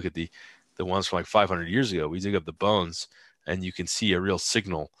necessarily. We look at the ones from 500 years ago. We dig up the bones, and you can see a real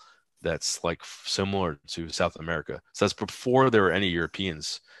signal that's like similar to South America. So that's before there were any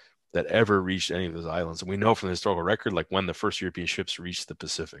Europeans that ever reached any of those islands. And we know from the historical record, like when the first European ships reached the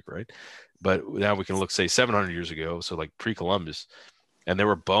Pacific, right? But now we can look, say, 700 years ago, so like pre-Columbus, and there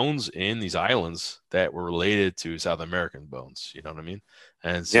were bones in these islands that were related to South American bones. You know what I mean?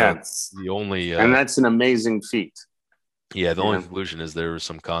 And so the only and that's an amazing feat. Yeah, the only conclusion is there was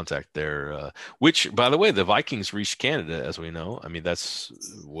some contact there, which, by the way, the Vikings reached Canada, as we know. I mean, that's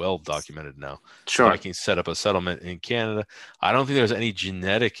well documented now. Sure. The Vikings set up a settlement in Canada. I don't think there's any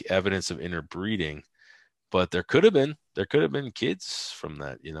genetic evidence of interbreeding, but there could have been. There could have been kids from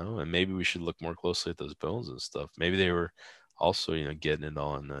that, you know, and maybe we should look more closely at those bones and stuff. Maybe they were also, you know, getting it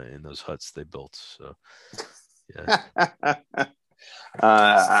all in those huts they built. So, yeah.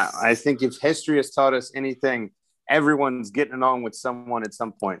 I think if history has taught us anything, everyone's getting along with someone at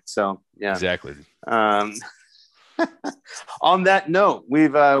some point. So yeah, exactly. On that note,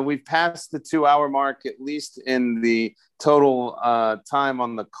 we've passed the 2-hour mark, at least in the total time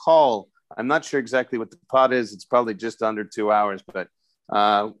on the call. I'm not sure exactly what the pod is. It's probably just under 2 hours, but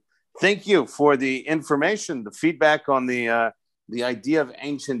thank you for the information, the feedback on the idea of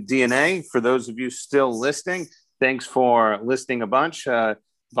ancient DNA. For those of you still listening, thanks for listening a bunch.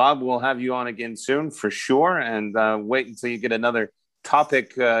 Bob, we'll have you on again soon for sure. And wait until you get another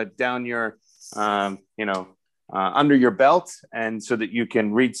topic down your, under your belt, and so that you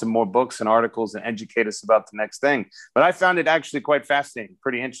can read some more books and articles and educate us about the next thing. But I found it actually quite fascinating,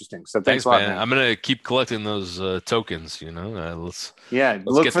 pretty interesting. So thanks a lot, man. I'm going to keep collecting those tokens, you know. Let's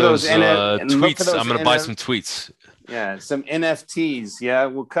look get for those tweets. I'm going to buy some tweets. Yeah, some NFTs. Yeah,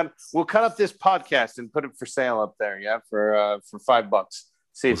 we'll cut up this podcast and put it for sale up there. Yeah, for $5.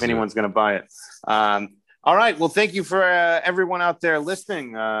 See if anyone's going to buy it. All right. Well, thank you for everyone out there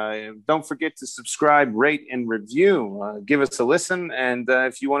listening. Don't forget to subscribe, rate, and review. Give us a listen. And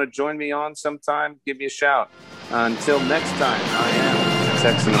if you want to join me on sometime, give me a shout. Until next time, I am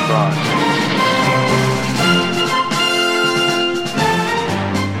Texan Abroad.